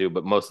asked to,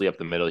 but mostly up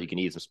the middle. He can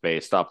eat some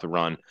space, stop the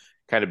run,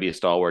 kind of be a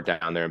stalwart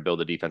down there, and build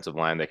a defensive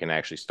line that can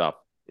actually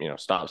stop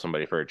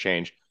somebody for a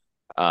change.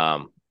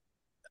 Um,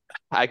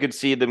 I could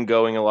see them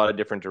going a lot of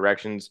different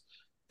directions.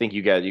 I think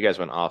you guys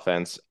went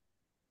offense.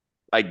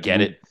 I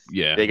get it.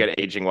 Yeah. They got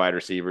aging wide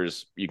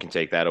receivers. You can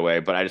take that away,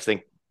 but I just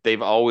think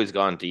they've always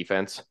gone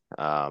defense.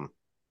 I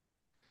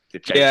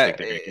just Yeah, think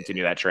they're going to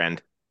continue that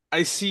trend.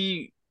 I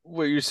see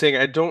what you're saying.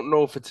 I don't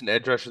know if it's an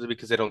edge rusher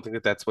because I don't think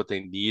that that's what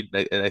they need.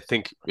 And I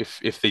think if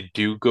they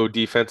do go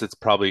defense, it's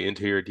probably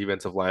interior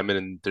defensive lineman.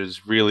 And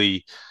there's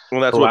really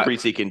Well, that's a what lot.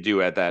 Precy can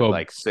do at that Well,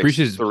 like Brees six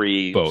is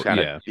three both. kind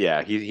of.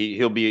 Yeah. Yeah,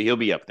 he'll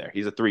be up there.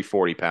 He's a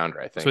 340 pounder,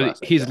 I think. So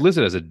Last I he's checked.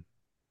 listed as a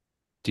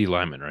D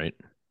lineman, right?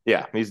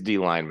 Yeah, he's D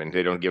lineman.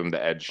 They don't give him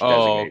the edge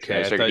Oh, designation. I okay.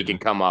 just figure he can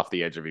come off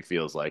the edge if he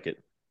feels like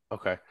it.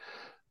 Okay.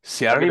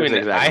 See, I Look don't at his even.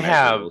 exact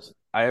measurables.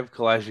 I have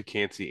Kalijah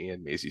Cansey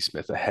and Maisie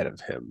Smith ahead of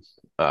him.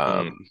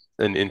 Mm.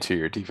 An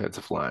interior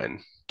defensive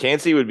line.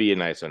 Cansey would be a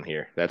nice one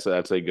here. That's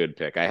a good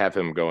pick. I have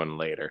him going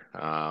later.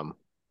 I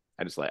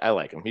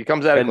like him. He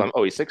comes out of And Clemson.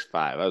 Oh, he's 6'5".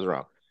 I was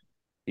wrong.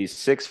 He's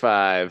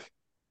 6'5",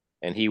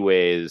 and he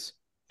weighs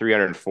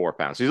 304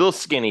 pounds. So he's a little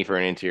skinny for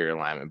an interior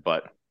lineman,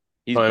 but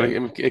he's I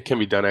big. mean, it can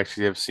be done.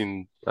 Actually, I've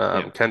seen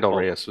Yeah. Kendall Well,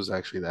 Reyes was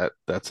actually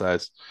that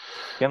size.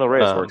 Kendall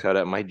Reyes Um, works out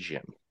at my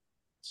gym,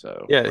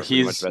 so yeah, we're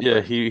pretty much best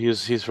yeah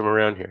friends. he's from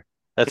around here.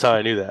 That's how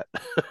I knew that.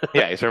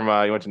 Yeah, he's from.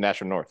 He went to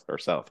National North or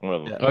South, one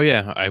of them. Yeah. Oh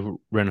yeah, I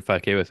ran a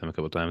 5K with him a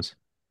couple times.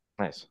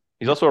 Nice.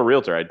 He's also a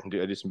realtor. I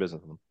do some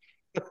business with him.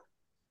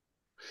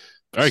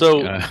 All right.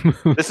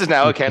 So This is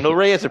now a Kendall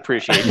Reyes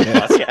appreciation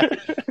Yes.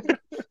 podcast.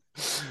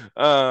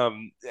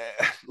 um,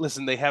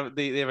 listen, they have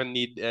a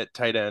need at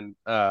tight end,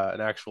 an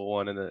actual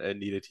one, and a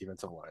need at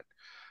defensive line.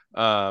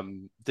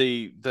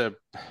 The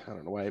I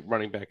don't know why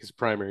running back is a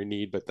primary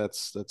need, but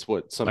that's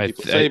what some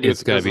people say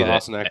It's got to because of be the that.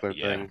 Austin Eckler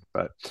Yeah. thing.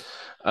 But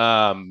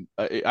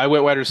I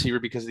went wide receiver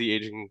because of the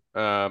aging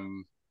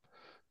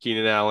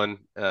Keenan Allen.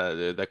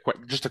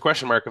 Just a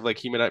question mark of like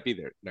he may not be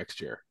there next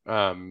year.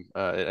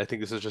 I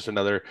think this is just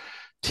another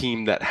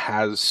team that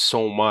has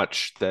so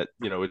much that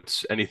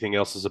it's anything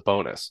else is a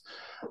bonus.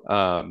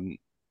 Um,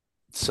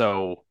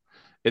 so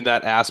in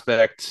that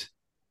aspect,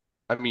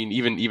 I mean,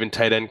 even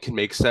tight end can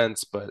make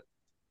sense, but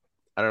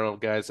I don't know,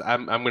 guys.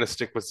 I'm gonna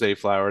stick with Zay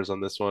Flowers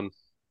on this one.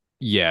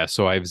 Yeah.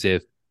 So I have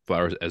Zay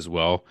Flowers as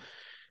well,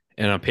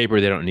 and on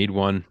paper they don't need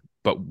one,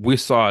 but we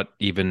saw it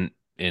even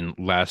in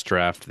last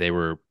draft. They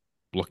were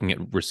looking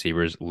at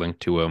receivers linked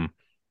to him.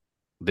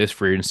 This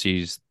free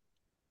agency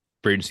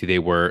they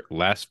were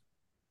last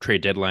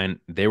trade deadline.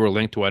 They were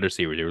linked to wide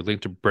receivers. They were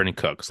linked to Brandon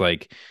Cooks.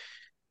 Like,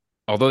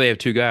 although they have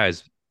two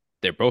guys,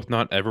 they're both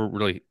not ever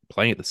really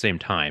playing at the same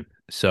time.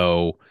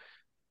 So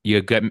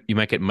you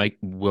might get Mike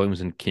Williams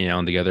and Keenan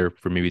Allen together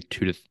for maybe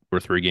or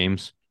 3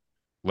 games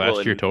Well,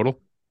 last year total,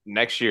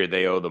 next year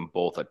they owe them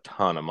both a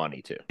ton of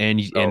money too.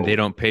 and they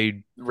don't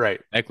pay Right.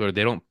 Eckler.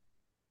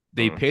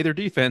 They Mm. pay their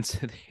defense.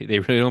 They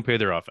really don't pay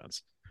their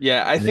offense.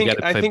 Yeah, And they got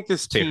to I think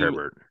this pay team,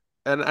 Herbert.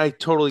 and I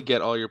totally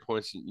get all your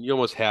points. You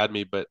almost had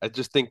me, but I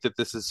just think that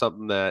this is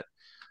something that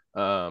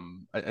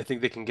I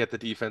think they can get the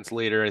defense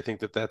later. I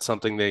think that that's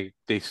something they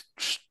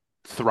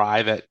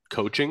thrive at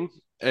coaching,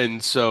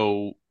 and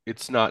so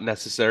it's not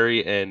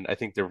necessary. And I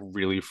think they're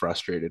really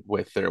frustrated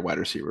with their wide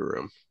receiver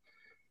room.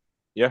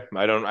 Yeah,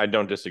 I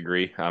don't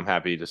disagree. I'm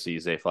happy to see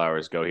Zay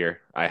Flowers go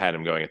here. I had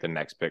him going at the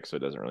next pick, so it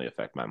doesn't really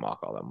affect my mock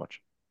all that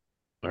much.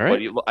 All But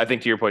right. I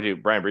think to your point, too,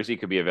 Brian Breesy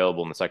could be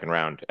available in the second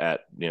round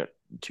at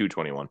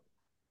 221,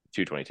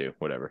 222,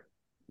 whatever.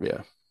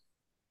 Yeah.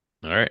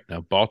 All right.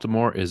 Now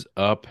Baltimore is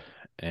up,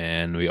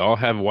 and we all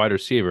have a wide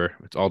receiver.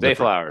 It's all Zay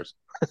different. Flowers.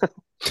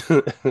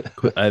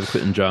 I have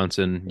Quentin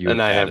Johnson. You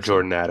And I have Addison.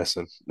 Jordan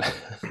Addison.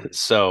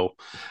 So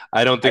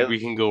I don't think we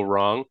can go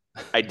wrong.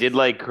 I did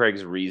like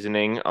Craig's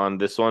reasoning on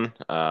this one,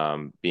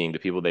 being the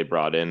people they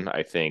brought in.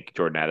 I think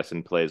Jordan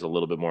Addison plays a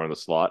little bit more in the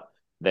slot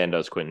than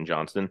does Quentin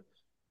Johnston.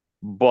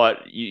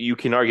 But you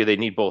can argue they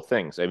need both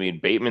things. I mean,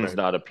 Bateman's Right.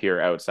 not a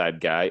pure outside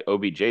guy.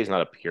 OBJ's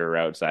not a pure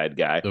outside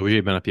guy. So we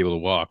might not be able to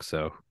walk.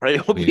 So Right?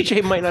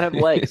 OBJ might not have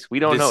legs. We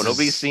don't This know. is-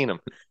 Nobody's seen him.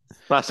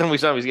 Last time we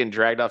saw him, he was getting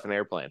dragged off an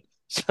airplane.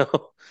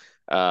 So,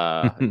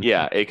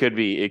 yeah, it could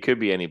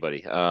be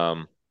anybody.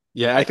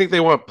 Yeah, I think they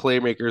want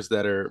playmakers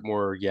that are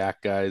more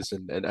yak guys,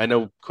 and I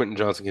know Quentin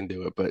Johnson can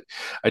do it, but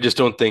I just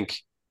don't think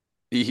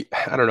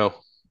I don't know.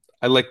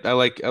 I like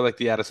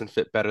the Addison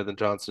fit better than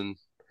Johnson.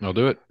 I'll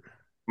do it.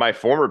 My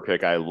former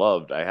pick, I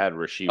loved. I had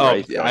Rasheed Oh,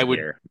 Rice yeah, going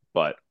here,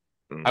 but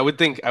I would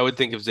think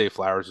if Zay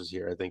Flowers was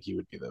here, I think he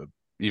would be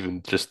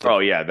even just the oh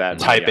yeah, that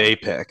type yeah, A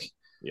pick.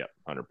 yeah,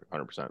 100%.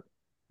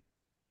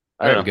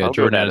 All right, we got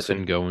Jordan Addison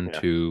Addison going Yeah.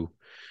 to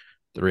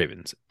the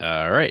Ravens.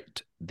 All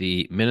right.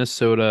 The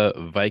Minnesota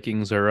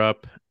Vikings are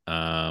up.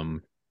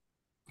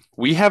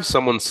 We have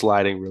someone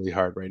sliding really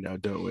hard right now,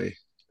 don't we?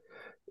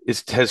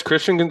 Has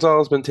Christian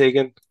Gonzalez been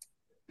taken?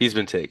 He's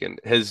been taken.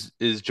 Is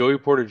Joey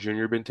Porter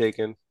Jr. been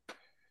taken?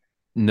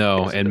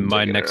 No, Hasn't and been my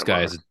taken next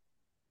guy anymore.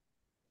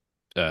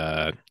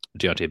 is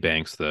Deontay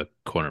Banks, the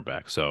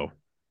cornerback. So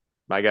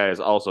My guy is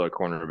also a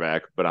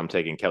cornerback, but I'm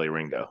taking Kelly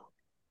Ringo.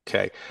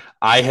 Okay,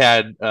 I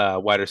had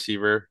wide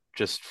receiver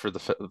just for the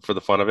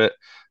fun of it.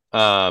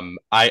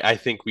 I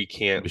think we We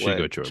can't should let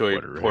go Joey Joey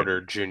Porter, right?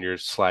 Porter Jr.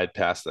 slide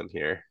past them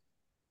here.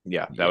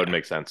 Yeah, that would Yeah.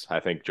 make sense. I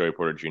think Joey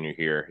Porter Jr.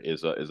 here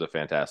is a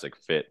fantastic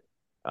fit.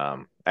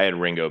 I had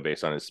Ringo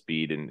based on his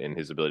speed and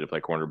his ability to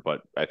play corner,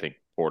 but I think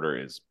Porter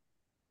is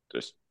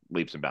just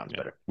leaps and bounds Yeah.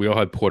 better. We all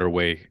had Porter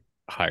way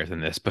higher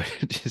than this, but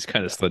it just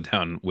kind of Yeah. slid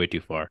down way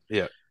too far.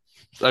 Yeah.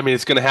 I mean,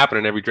 it's going to happen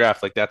in every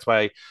draft. Like that's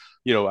why,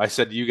 I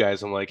said to you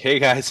guys, I'm like, hey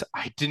guys,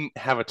 I didn't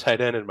have a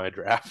tight end in my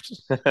draft.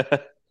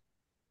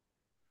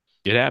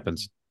 It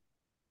happens.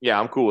 Yeah,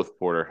 I'm cool with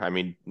Porter. I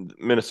mean,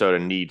 Minnesota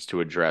needs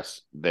to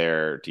address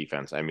their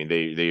defense. I mean,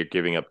 they are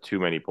giving up too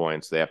many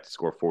points. They have to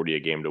score 40 a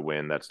game to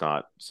win. That's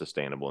not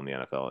sustainable in the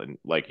NFL. And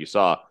like you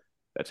saw,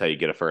 that's how you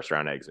get a first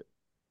round exit.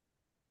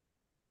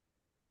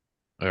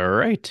 All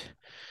right.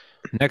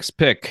 Next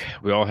pick,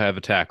 we all have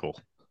a tackle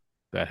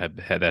that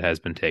has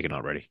been taken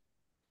already.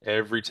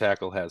 Every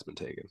tackle has been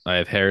taken. I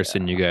have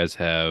Harrison. Yeah. You guys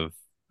have,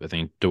 I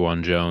think,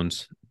 DeJuan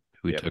Jones,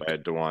 who we Yep, took I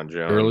had DeJuan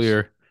Jones.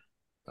 earlier.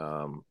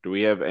 Do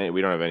we have any?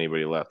 We don't have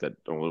anybody left we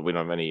don't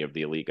have any of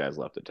the elite guys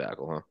left at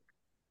tackle, huh?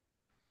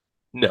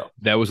 No.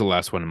 That was the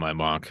last one in my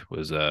mock.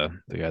 Was the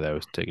guy that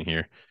was taken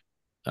here.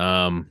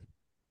 Um,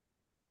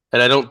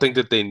 And I don't think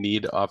that they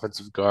need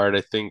offensive guard.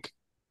 I think,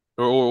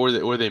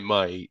 or they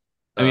might.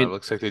 I mean,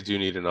 Looks like they do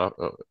need an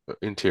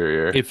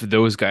interior. if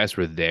those guys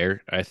were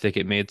there, I think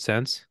it made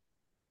sense.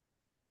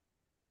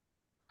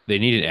 They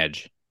need an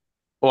edge.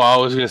 Well, I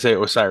was going to say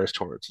Osiris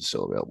Torrance is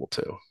still available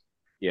too.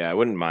 Yeah, I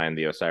wouldn't mind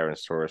the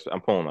Osiris Taurus.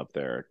 I'm pulling up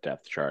their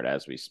depth chart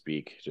as we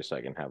speak, just so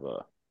I can have a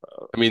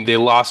I mean, they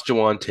lost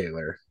Jawan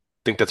Taylor.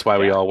 I think that's why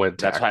we yeah. all went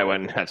tackle. That's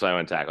why I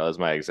went tackle. That's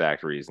my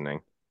exact reasoning.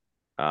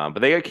 But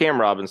they got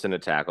Cam Robinson to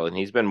tackle, and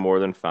he's been more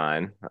than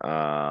fine.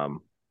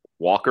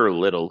 Walker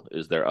Little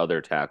is their other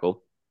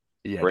tackle.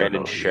 Yeah, I don't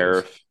Brandon know who he is.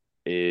 Sheriff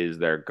is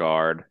their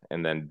guard,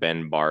 and then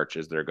Ben Barch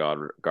is their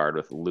guard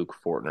with Luke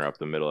Fortner up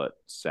the middle at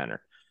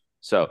center.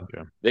 So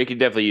Okay. they could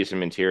definitely use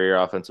some interior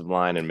offensive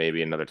line and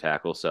maybe another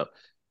tackle. So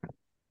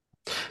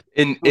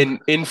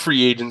In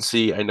free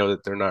agency, I know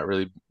that they're not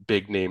really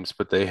big names,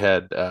 but they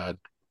had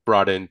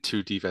brought in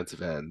two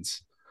defensive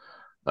ends.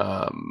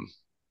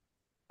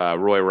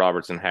 Roy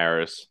Robertson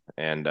Harris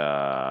and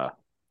the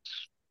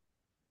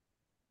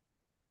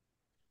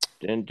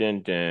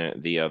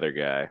other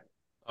guy.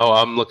 Oh,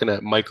 I'm looking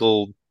at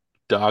Michael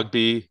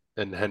Dogby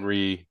and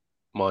Henry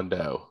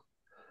Mondo.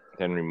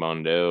 Henry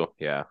Mondo,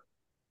 yeah.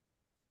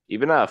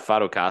 Even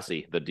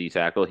Fadokasi, the D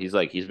tackle, he's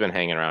been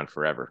hanging around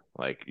forever.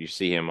 Like you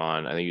see him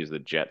on, I think he was the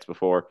Jets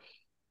before.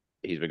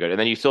 He's been good. And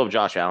then you still have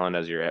Josh Allen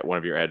as one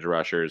of your edge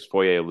rushers.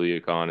 Foye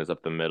Oluokun is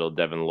up the middle.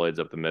 Devin Lloyd's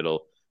up the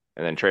middle.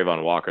 And then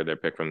Trayvon Walker, their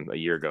pick from a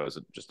year ago, is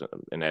just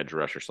an edge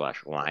rusher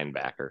 /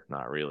 linebacker.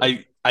 Not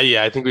really.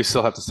 I think we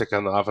still have to stick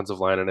on the offensive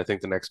line, and I think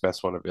the next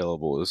best one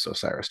available is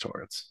Osiris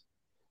Torrance.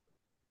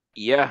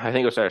 Yeah, I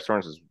think Osiris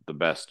Torrance is the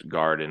best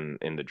guard in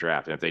the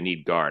draft. And if they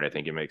need guard, I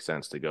think it makes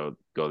sense to go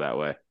that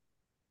way.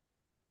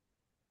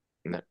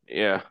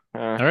 Yeah.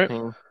 All right.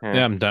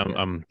 Yeah, I'm down.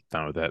 I'm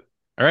down with that.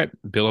 All right.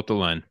 Build up the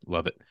line.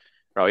 Love it.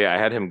 Oh yeah, I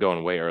had him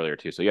going way earlier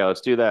too. So yeah,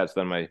 let's do that. So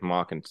then my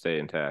mock can stay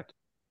intact.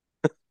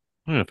 I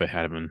don't know if I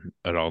had him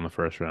at all in the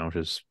first round,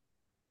 which is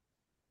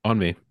on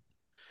me.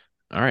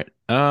 All right.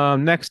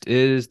 Next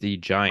is the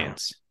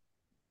Giants.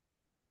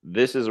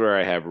 This is where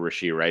I have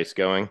Rashee Rice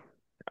going.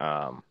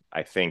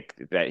 I think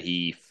that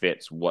he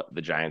fits what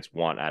the Giants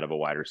want out of a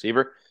wide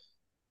receiver.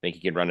 I think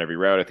he can run every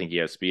route. I think he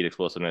has speed,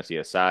 explosiveness, he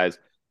has size.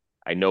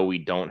 I know we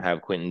don't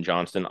have Quentin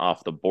Johnston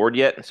off the board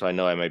yet, so I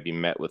know I might be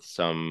met with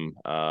some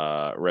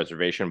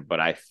reservation, but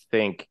I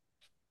think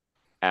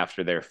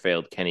after their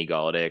failed Kenny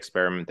Golladay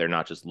experiment, they're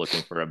not just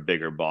looking for a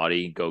bigger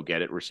body, go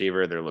get it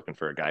receiver. They're looking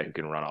for a guy who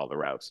can run all the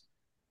routes.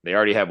 They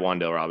already have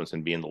Wan'Dale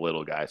Robinson being the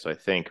little guy, so I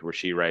think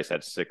Rashee Rice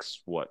at 6'1",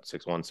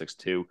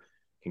 6'2",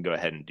 can go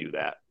ahead and do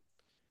that.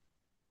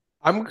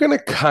 I'm gonna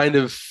kind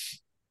of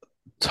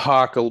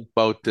talk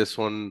about this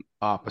one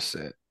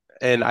opposite.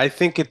 And I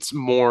think it's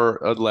more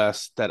or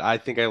less that I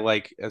think I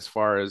like as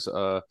far as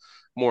a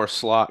more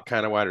slot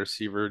kind of wide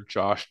receiver,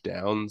 Josh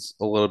Downs,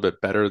 a little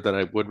bit better than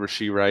I would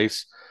Rashee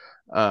Rice.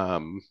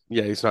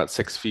 Yeah, he's not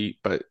 6 feet,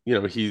 but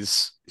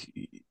he's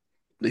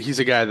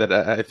a guy that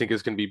I think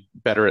is going to be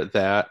better at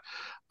that.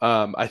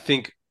 I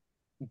think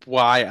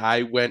why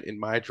I went in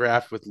my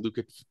draft with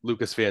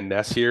Lucas Van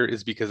Ness here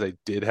is because I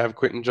did have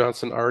Quentin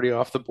Johnson already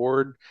off the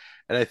board,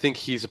 and I think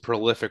he's a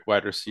prolific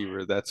wide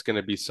receiver. That's going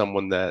to be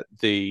someone that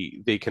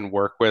they can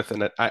work with.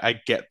 And I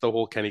get the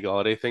whole Kenny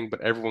Golladay thing,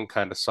 but everyone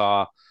kind of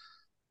saw.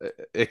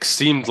 It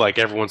seemed like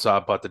everyone saw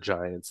about the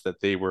Giants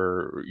that they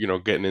were,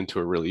 getting into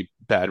a really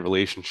bad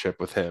relationship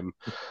with him.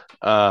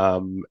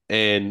 And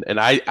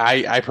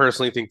I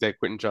personally think that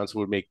Quentin Johnson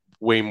would make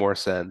way more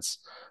sense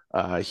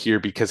here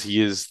because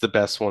he is the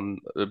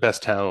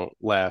best talent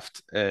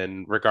left,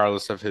 and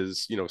regardless of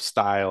his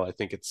style, I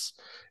think it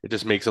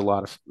just makes a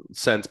lot of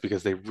sense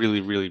because they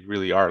really, really,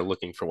 really are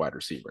looking for wide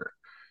receiver.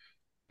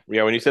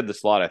 Yeah, when you said the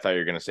slot, I thought you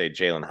were going to say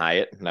Jalen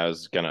Hyatt, and I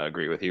was going to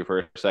agree with you for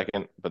a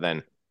second, but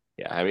then.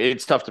 Yeah, I mean,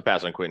 it's tough to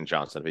pass on Quentin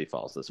Johnson if he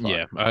falls this far.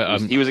 Yeah,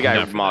 he was a guy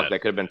not for mocked that. that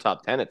could have been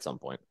top 10 at some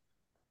point.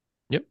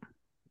 Yep.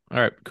 All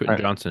right. All Quentin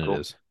right, Johnson it cool.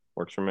 is.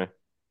 Works for me. All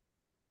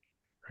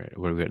right.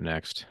 What do we got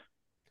next?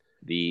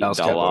 The Dallas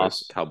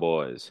Dallas Cowboys.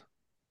 Cowboys.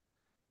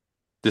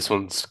 This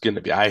one's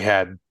gonna be. I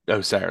had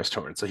Osiris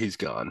Torrance, so he's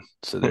gone.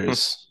 So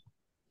there's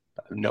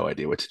no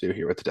idea what to do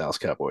here with the Dallas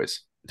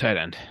Cowboys. Tight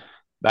end.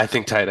 I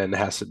think tight end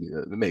has to be.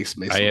 It makes I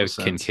the most have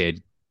sense.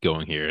 Kincaid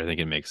going here. I think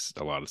it makes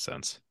a lot of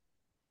sense.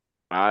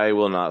 I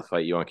will not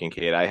fight you on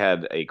Kincaid. I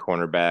had a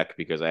cornerback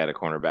because I had a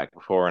cornerback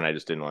before and I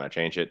just didn't want to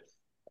change it.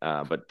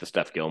 But the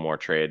Steph Gilmore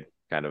trade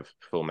kind of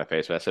flew in my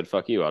face. But I said,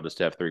 fuck you. I'll just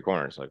have three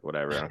corners. Like,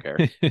 whatever. I don't care.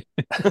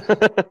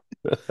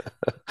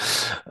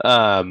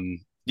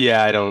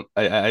 Yeah, I don't.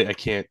 I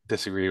can't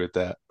disagree with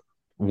that.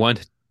 One,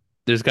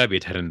 there's got to be a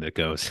tight end that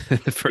goes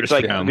the It's first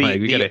like round. Like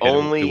we got to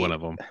hit one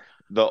of them.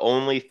 the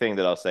only thing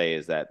that I'll say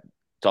is that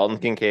Dalton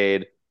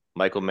Kincaid,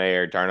 Michael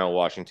Mayer, Darnell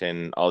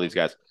Washington, all these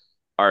guys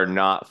are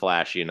not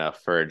flashy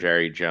enough for a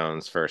Jerry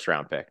Jones first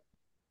round pick.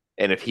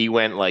 And if he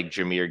went like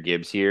Jameer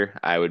Gibbs here,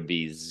 I would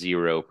be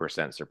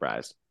 0%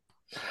 surprised.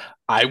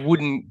 I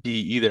wouldn't be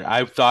either.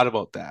 I've thought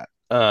about that.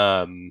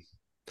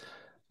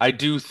 I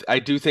do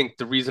think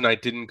the reason I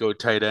didn't go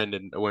tight end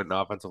and went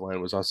offensive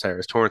line was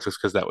Osiris Torrance was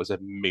because that was a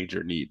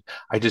major need.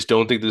 I just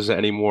don't think there's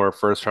any more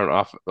first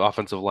round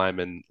offensive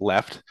linemen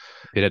left.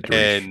 They'd have to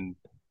reach. And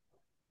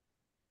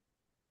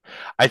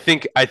I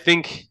think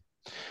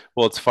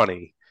well, it's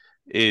funny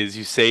is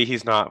you say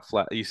he's not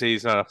you say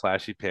he's not a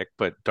flashy pick,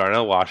 but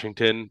Darnell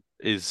Washington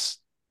is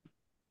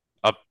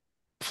a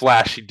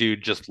flashy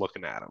dude just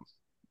looking at him.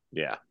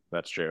 Yeah,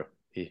 that's true.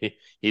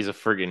 He's a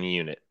friggin'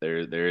 unit.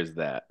 There is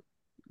that.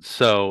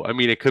 So, I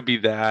mean, it could be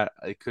that.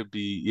 It could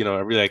be, I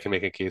really I can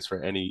make a case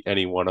for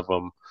any one of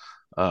them.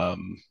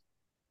 Um,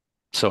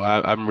 so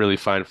I'm really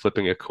fine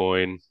flipping a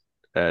coin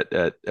at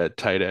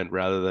tight end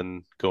rather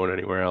than going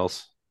anywhere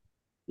else.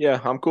 Yeah,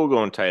 I'm cool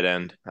going tight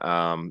end.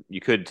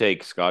 You could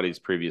take Scotty's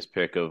previous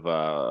pick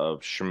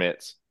of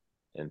Schmitz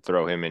and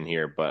throw him in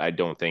here, but I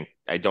don't think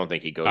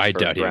he goes I first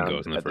doubt he even round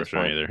goes in the at this first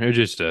round point. either. It was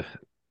just a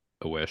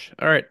wish.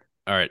 All right.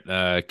 All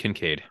right.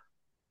 Kincaid,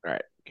 All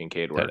right,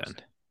 Kincaid tight works.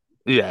 end.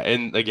 Yeah,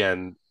 and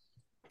again,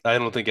 I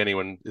don't think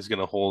anyone is going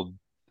to hold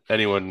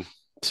anyone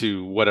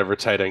to whatever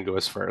tight end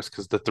goes first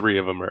because the three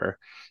of them are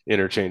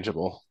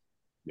interchangeable.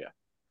 Yeah,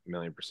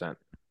 1,000,000%.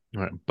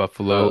 All right. Uh,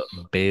 Buffalo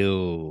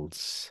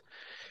Bills.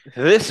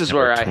 this Pick is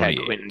number where I had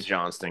Quentin 28.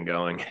 Johnston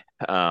going.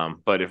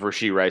 But if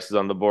Rasheed Rice is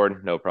on the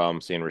board, no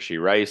problem seeing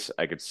Rasheed Rice.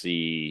 I could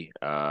see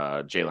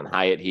Jalen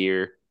Hyatt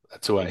here.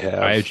 That's who I I have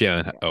have.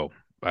 Jalen. Oh,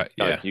 Oh,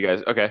 yeah. you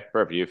guys, okay,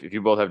 perfect. If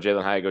you both have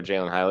Jalen Hyatt, go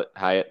Jalen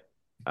Hyatt.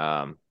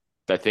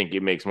 I think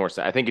it makes more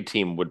sense. I think a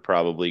team would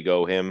probably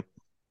go him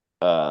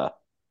uh,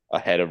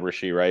 ahead of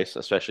Rasheed Rice,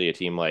 especially a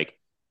team like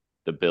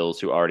the Bills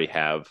who already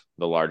have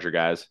the larger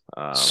guys.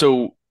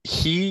 So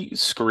he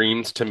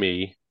screams to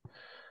me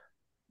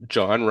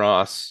John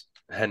Ross,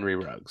 Henry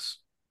Ruggs.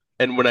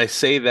 And when I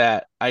say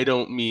that, I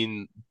don't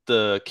mean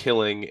the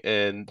killing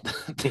and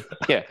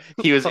Yeah,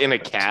 he was in a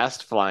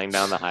cast flying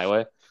down the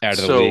highway, Out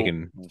of the league so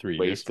in 3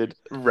 years. wasted.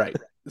 right.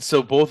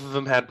 So both of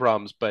them had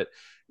problems, but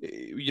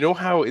you know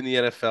how in the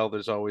NFL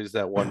there's always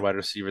that one wide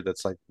receiver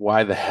that's like,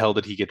 why the hell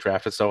did he get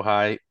drafted so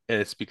high? And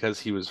it's because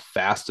he was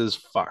fast as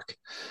fuck.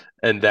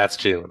 And that's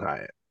Jalen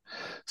Hyatt.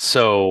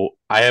 So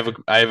I have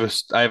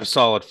a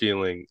solid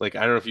feeling. Like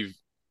I don't know if you've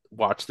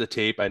watched the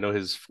tape. I know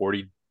his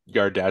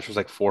 40-yard dash was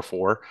like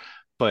 4.4,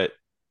 but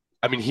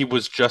I mean he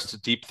was just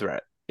a deep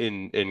threat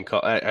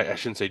I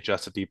shouldn't say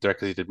just a deep threat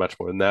because he did much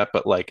more than that,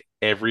 but like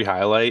every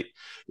highlight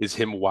is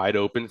him wide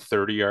open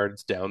 30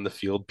 yards down the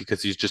field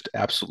because he's just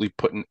absolutely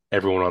putting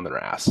everyone on their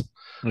ass. It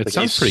Like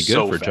sounds he's pretty good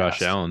so for Josh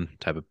fast. Allen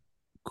type of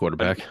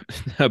quarterback.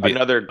 That'd be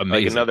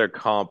amazing. Another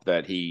comp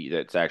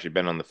that's actually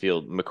been on the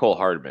field. McCole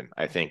Hardman,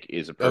 I think,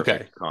 is a Okay.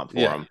 perfect comp for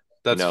Yeah, him.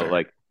 that's fair.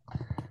 Like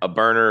a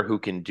burner who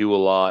can do a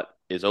lot,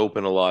 is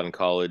open a lot in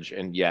college,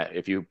 and yeah,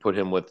 if you put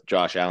him with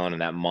Josh Allen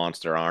and that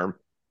monster arm,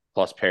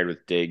 plus paired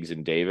with Diggs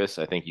and Davis,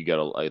 I think you get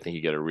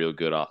a real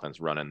good offense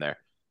running there.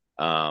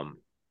 Um,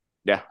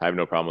 yeah, I have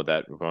no problem with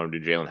that. If I want to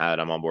do Jalen Hyatt,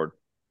 I'm on board.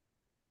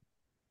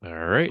 All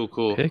right. Cool,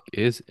 cool. Pick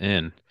is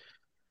in.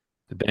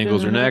 The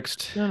Bengals are Dun-dun-dun,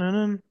 next.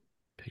 dun-dun-dun.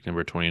 Pick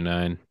number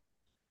 29.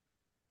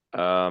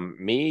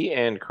 Me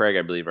and Craig,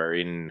 I believe, are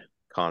in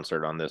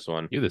concert on this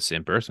one. You're the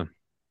same person.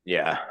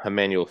 Yeah,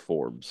 Emmanuel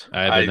Forbes.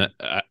 I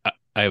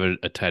have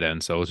a tight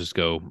end, so let's just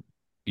go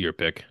your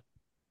pick.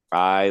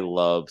 I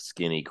love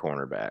skinny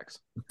cornerbacks.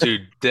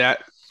 Dude,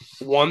 that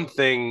one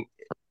thing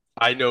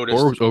I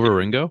noticed Or over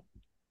Ringo?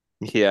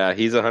 Yeah,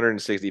 he's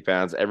 160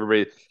 pounds.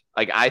 Everybody,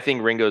 like, I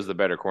think Ringo's the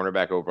better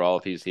cornerback overall.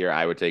 If he's here,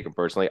 I would take him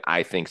personally.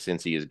 I think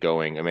since he is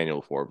going,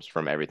 Emmanuel Forbes,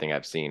 from everything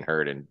I've seen,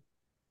 heard, and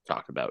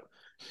talked about,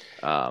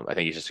 I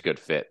think he's just a good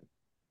fit.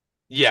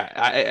 Yeah,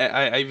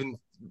 I even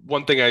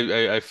one thing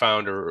I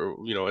found or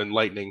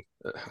enlightening.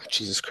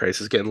 Jesus Christ,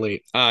 it's getting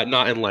late.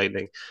 Not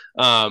enlightening.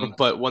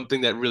 But one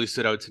thing that really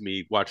stood out to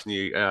me watching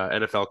the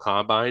NFL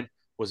Combine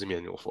was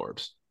Emmanuel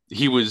Forbes.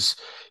 He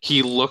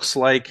looks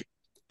like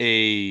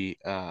a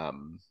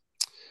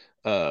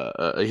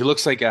he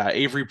looks like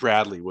Avery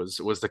Bradley was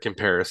the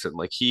comparison.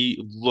 Like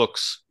he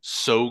looks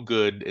so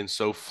good and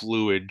so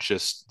fluid,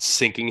 just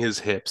sinking his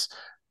hips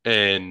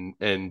and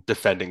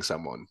defending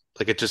someone.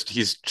 Like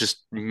he's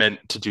just meant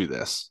to do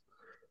this.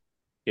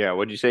 Yeah,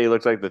 what'd you say? He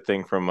looks like the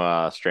thing from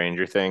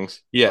Stranger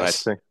Things. What I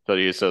Yes. think. So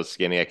he's so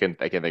skinny. I can't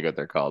think what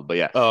they're called. But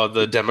yeah, Oh,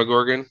 the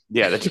Demogorgon.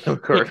 yeah, the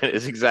Demogorgon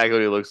is exactly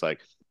what he looks like.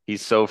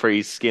 He's so free.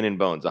 He's skin and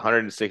bones.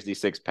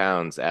 166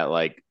 pounds at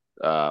like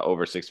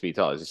over 6 feet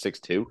tall. Is he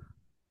 6'2"?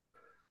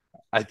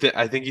 I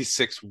think he's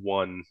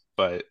 6'1",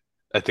 but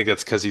I think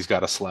that's because he's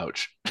got a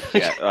slouch.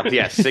 Yeah,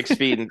 yeah, 6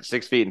 feet and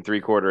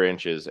 3/4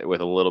 inches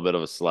with a little bit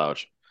of a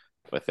slouch,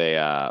 with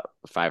a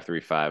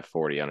 5'3",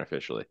 5'40"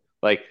 unofficially.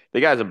 Like the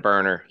guy's a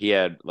burner. He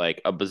had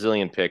like a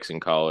bazillion picks in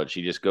college.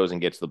 He just goes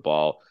and gets the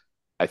ball.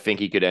 I think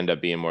he could end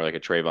up being more like a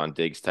Trayvon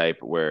Diggs type,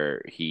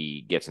 where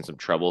he gets in some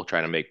trouble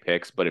trying to make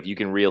picks. But if you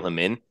can reel him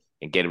in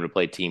and get him to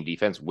play team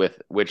defense, with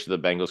which the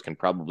Bengals can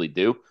probably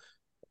do,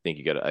 I think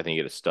you get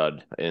a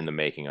stud in the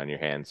making on your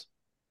hands.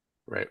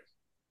 Right.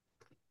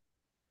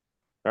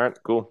 All right,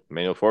 cool.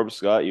 Emmanuel Forbes,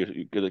 Scott,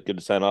 you good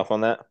to sign off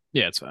on that?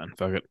 Yeah, it's fine.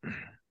 Fuck it.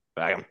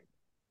 Bag him.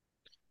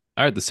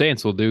 All right, the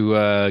Saints will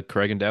do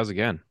Craig and Dow's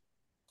again.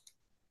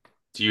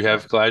 Do you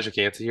have Kalijah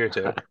Cansey here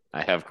too?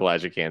 I have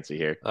Kalijah Cansey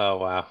here. Oh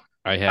wow.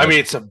 I have. I mean,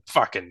 it's a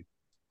fucking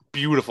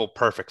beautiful,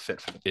 perfect fit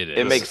for it It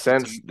is. makes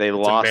sense. They it's a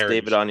lost marriage.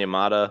 David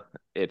Onyemata.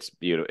 It's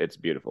beautiful. It's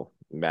beautiful.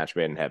 Match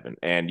made in heaven.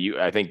 And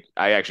I think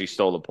I actually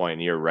stole the point in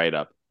your write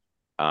up.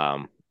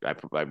 I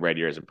read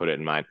yours and put it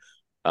in mine.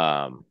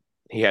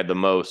 He had the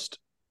most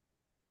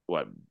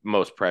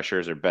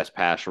pressures or best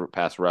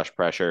pass rush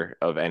pressure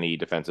of any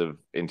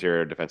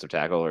interior defensive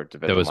tackle or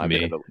defensive That was lineman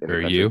me in the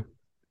or country. you.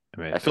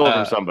 I stole it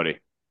from somebody.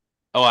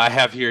 Oh, I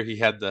have here. He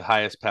had the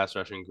highest pass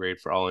rushing grade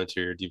for all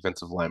interior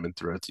defensive linemen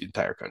throughout the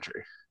entire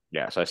country.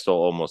 Yeah, so I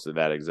stole almost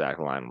that exact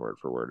line word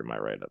for word in my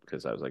write up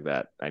because I was like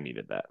that. I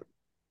needed that.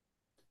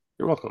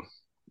 You're welcome.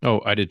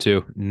 Oh, I did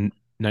too.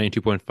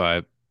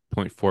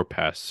 92.5.4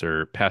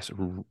 pass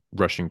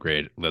rushing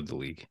grade led the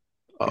league.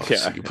 Oh, Yeah.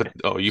 so you put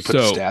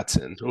So- stats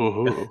in.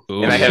 Ooh.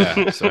 Ooh, And I have-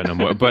 yeah, so I know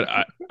more. But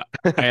I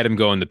had him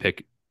going the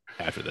pick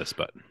after this.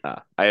 But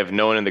I have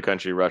no one in the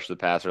country rush the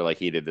passer like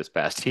he did this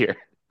past year.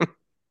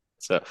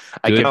 So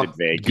I Good- kept it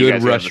vague. You good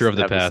guys have rusher of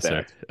the have passer.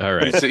 stats. All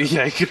right. So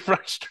yeah, you could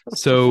rush.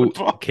 So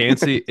football.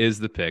 Cansey is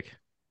the pick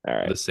All for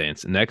right. the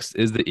Saints. Next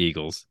is the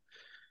Eagles.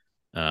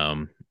 I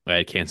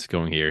had Cansey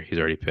going here. He's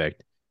already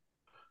picked.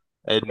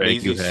 And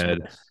Craig, you Maisie had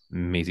Smith.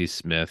 Maisie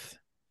Smith.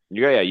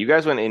 You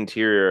guys went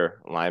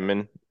interior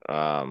linemen,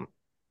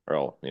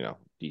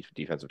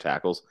 defensive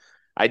tackles.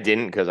 I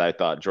didn't because I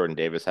thought Jordan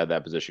Davis had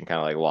that position kind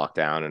of like locked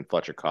down, and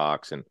Fletcher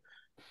Cox and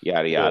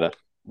yada yada.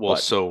 Well,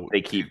 But so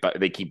they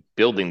keep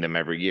building them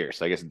every year,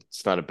 so I guess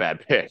it's not a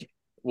bad pick.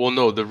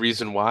 no, the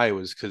reason why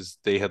was because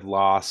they had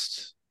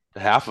lost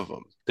half of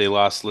them. They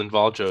lost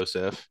Linval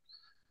Joseph.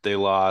 They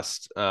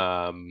lost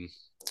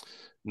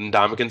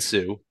Ndamukong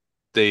Suh.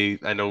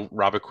 I know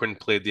Robert Quinn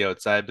played the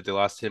outside, but they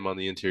lost him on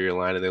the interior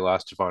line, and they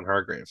lost Javon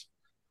Hargrave.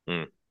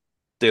 Hmm.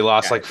 They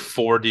lost Yeah. like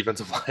 4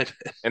 defensive linemen.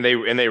 And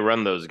they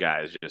run those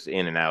guys just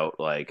in and out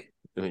like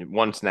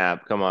one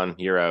snap. Come on,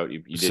 you're out. You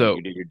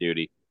did your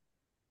duty.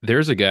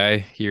 There's a guy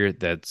here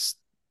that's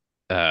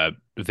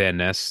Van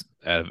Ness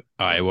out of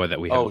Iowa that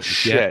we haven't Oh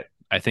picked yet. shit!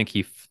 I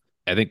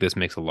think this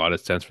makes a lot of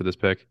sense for this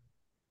pick.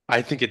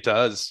 I think it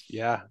does.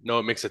 Yeah, no,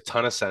 it makes a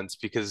ton of sense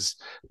because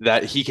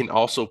that he can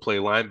also play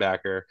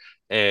linebacker.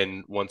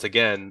 And once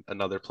again,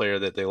 another player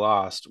that they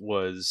lost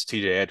was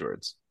TJ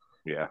Edwards.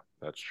 Yeah,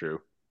 that's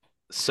true.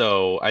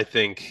 So I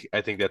think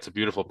that's a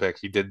beautiful pick.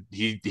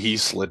 He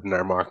slid in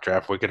our mock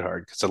draft wicked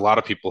hard because a lot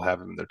of people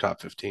have him in their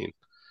top 15.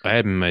 I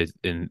had him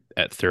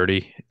at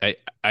 30.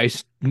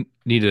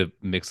 Need to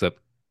mix up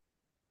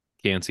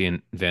Cansey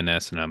and Van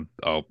Ness, and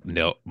I'll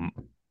nail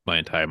my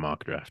entire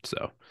mock draft.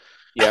 So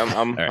Yeah,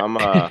 All right. I'm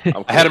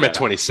I had him cool at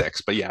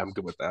 26, but yeah, I'm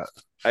good with that.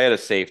 I had a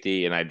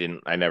safety, and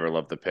I never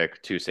loved the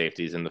pick. 2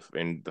 safeties in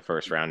the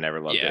first round. Never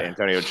loved it. Yeah.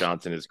 Antonio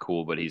Johnson is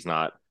cool, but he's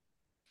not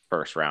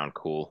first round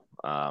cool.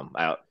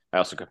 I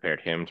also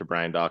compared him to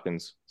Brian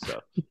Dawkins. So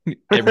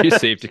every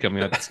safety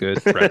coming up is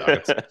good. Brad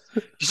Dawkins.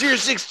 you're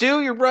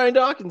 6'2", you're Brian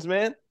Dawkins,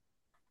 man.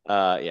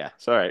 Yeah.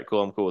 So all right,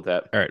 cool. I'm cool with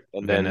that. All right,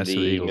 And Van then Ness of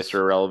the Eagles Mr.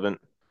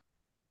 Irrelevant.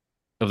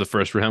 of the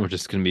first round, which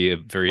is going to be a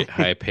very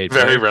high paid,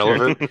 Very player.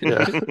 relevant.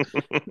 Yeah,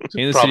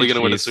 Kansas probably City going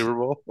to win a Chiefs. Super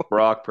Bowl.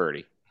 Brock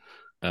Purdy.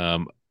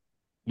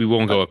 We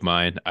won't go with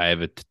mine. I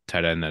have a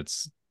tight end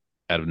that's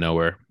out of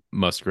nowhere,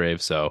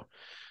 Musgrave. So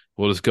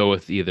we'll just go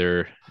with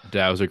either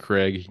Dow's or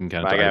Craig. You can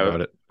kind of My talk guy,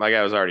 about it. my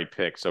guy was already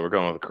picked, so we're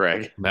going with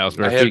Craig. Miles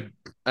I Murphy.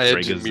 had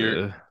Craig is,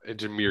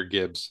 Jameer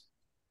Gibbs.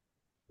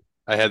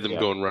 I had them Yeah.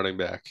 going running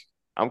back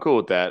I'm cool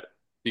with that.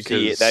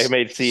 because That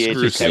made CH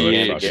screw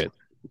CH.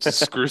 CH.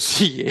 Screw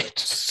CH.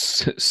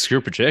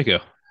 Screw Pacheco.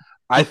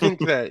 I think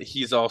that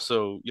he's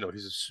also,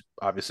 he's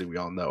obviously we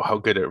all know how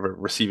good at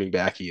receiving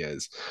back he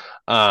is.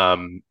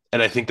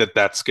 And I think that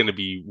that's going to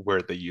be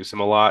where they use him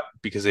a lot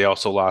because they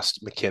also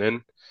lost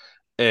McKinnon.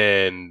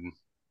 And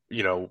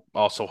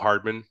also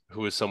Hardman,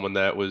 who is someone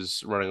that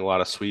was running a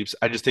lot of sweeps.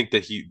 I just think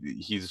that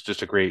he's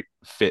just a great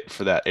fit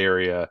for that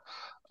area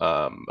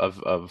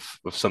of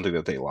something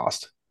that they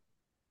lost.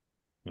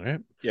 All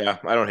right. Yeah,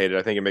 I don't hate it.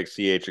 I think it makes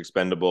CH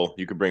expendable.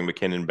 You could bring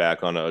McKinnon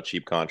back on a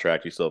cheap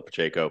contract. You still have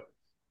Pacheco.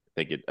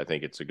 I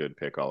think it's a good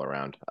pick all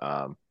around.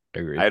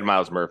 Agreed. I had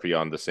Miles Murphy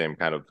on the same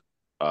kind of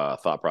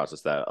thought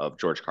process that of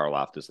George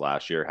Karlaftis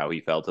last year, how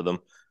he fell to them.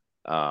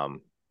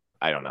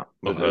 I don't know.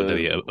 Oh, that'd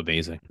be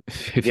amazing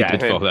if he Yeah,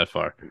 did fall that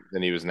far.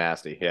 Then he was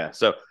nasty. Yeah.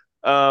 So,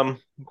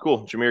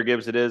 cool. Jahmyr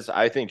Gibbs it is.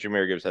 I think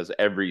Jahmyr Gibbs has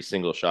every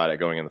single shot at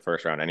going in the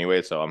first round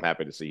anyway, so I'm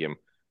happy to see him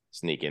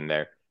sneak in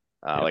there.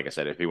 Yep. Like I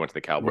said, if he went to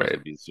the Cowboys, Right.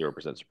 it'd be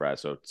 0% surprise.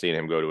 So seeing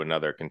him go to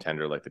another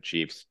contender like the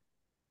Chiefs,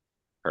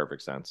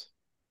 perfect sense.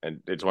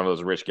 And it's one of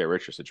those rich get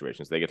richer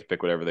situations. They get to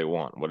pick whatever they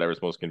want,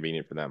 whatever's most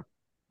convenient for them.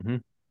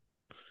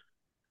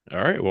 All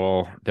right.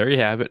 Well, there you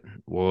have it.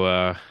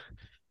 We'll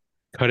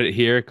cut it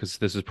here because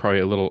this is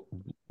probably a little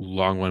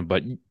long one,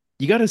 but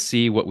you got to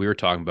see what we were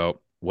talking about,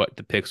 what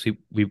the picks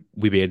we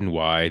made and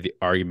why, the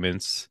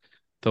arguments,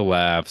 the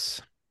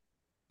laughs,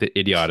 the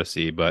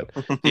idiocy, but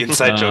The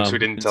inside jokes we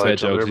didn't tell inside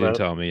each other jokes you didn't about.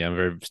 tell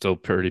me. Still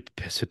pretty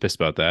pissed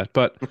about that,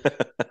 but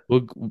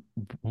we'll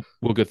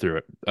we'll get through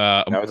it.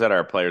 That was at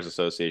our Players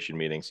Association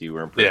meeting, so you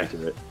weren't privy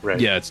to it. Right.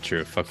 Yeah, it's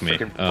true. Fuck me.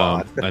 Freaking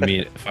bod. I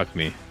mean, fuck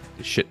me.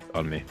 Shit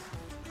on me.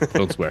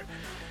 Don't swear.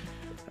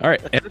 All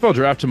right, NFL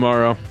draft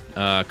tomorrow.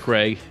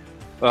 Craig,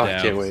 Oh,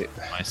 Downs, can't wait.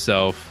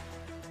 myself.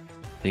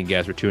 Thank you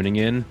guys for tuning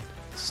in.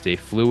 Stay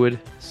fluid,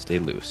 stay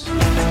loose.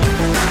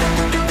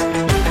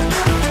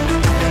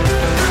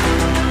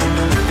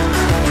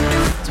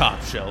 Top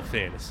Shelf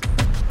Fantasy.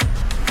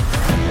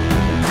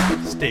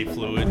 Stay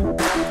fluid.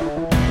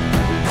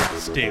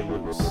 Stay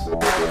loose.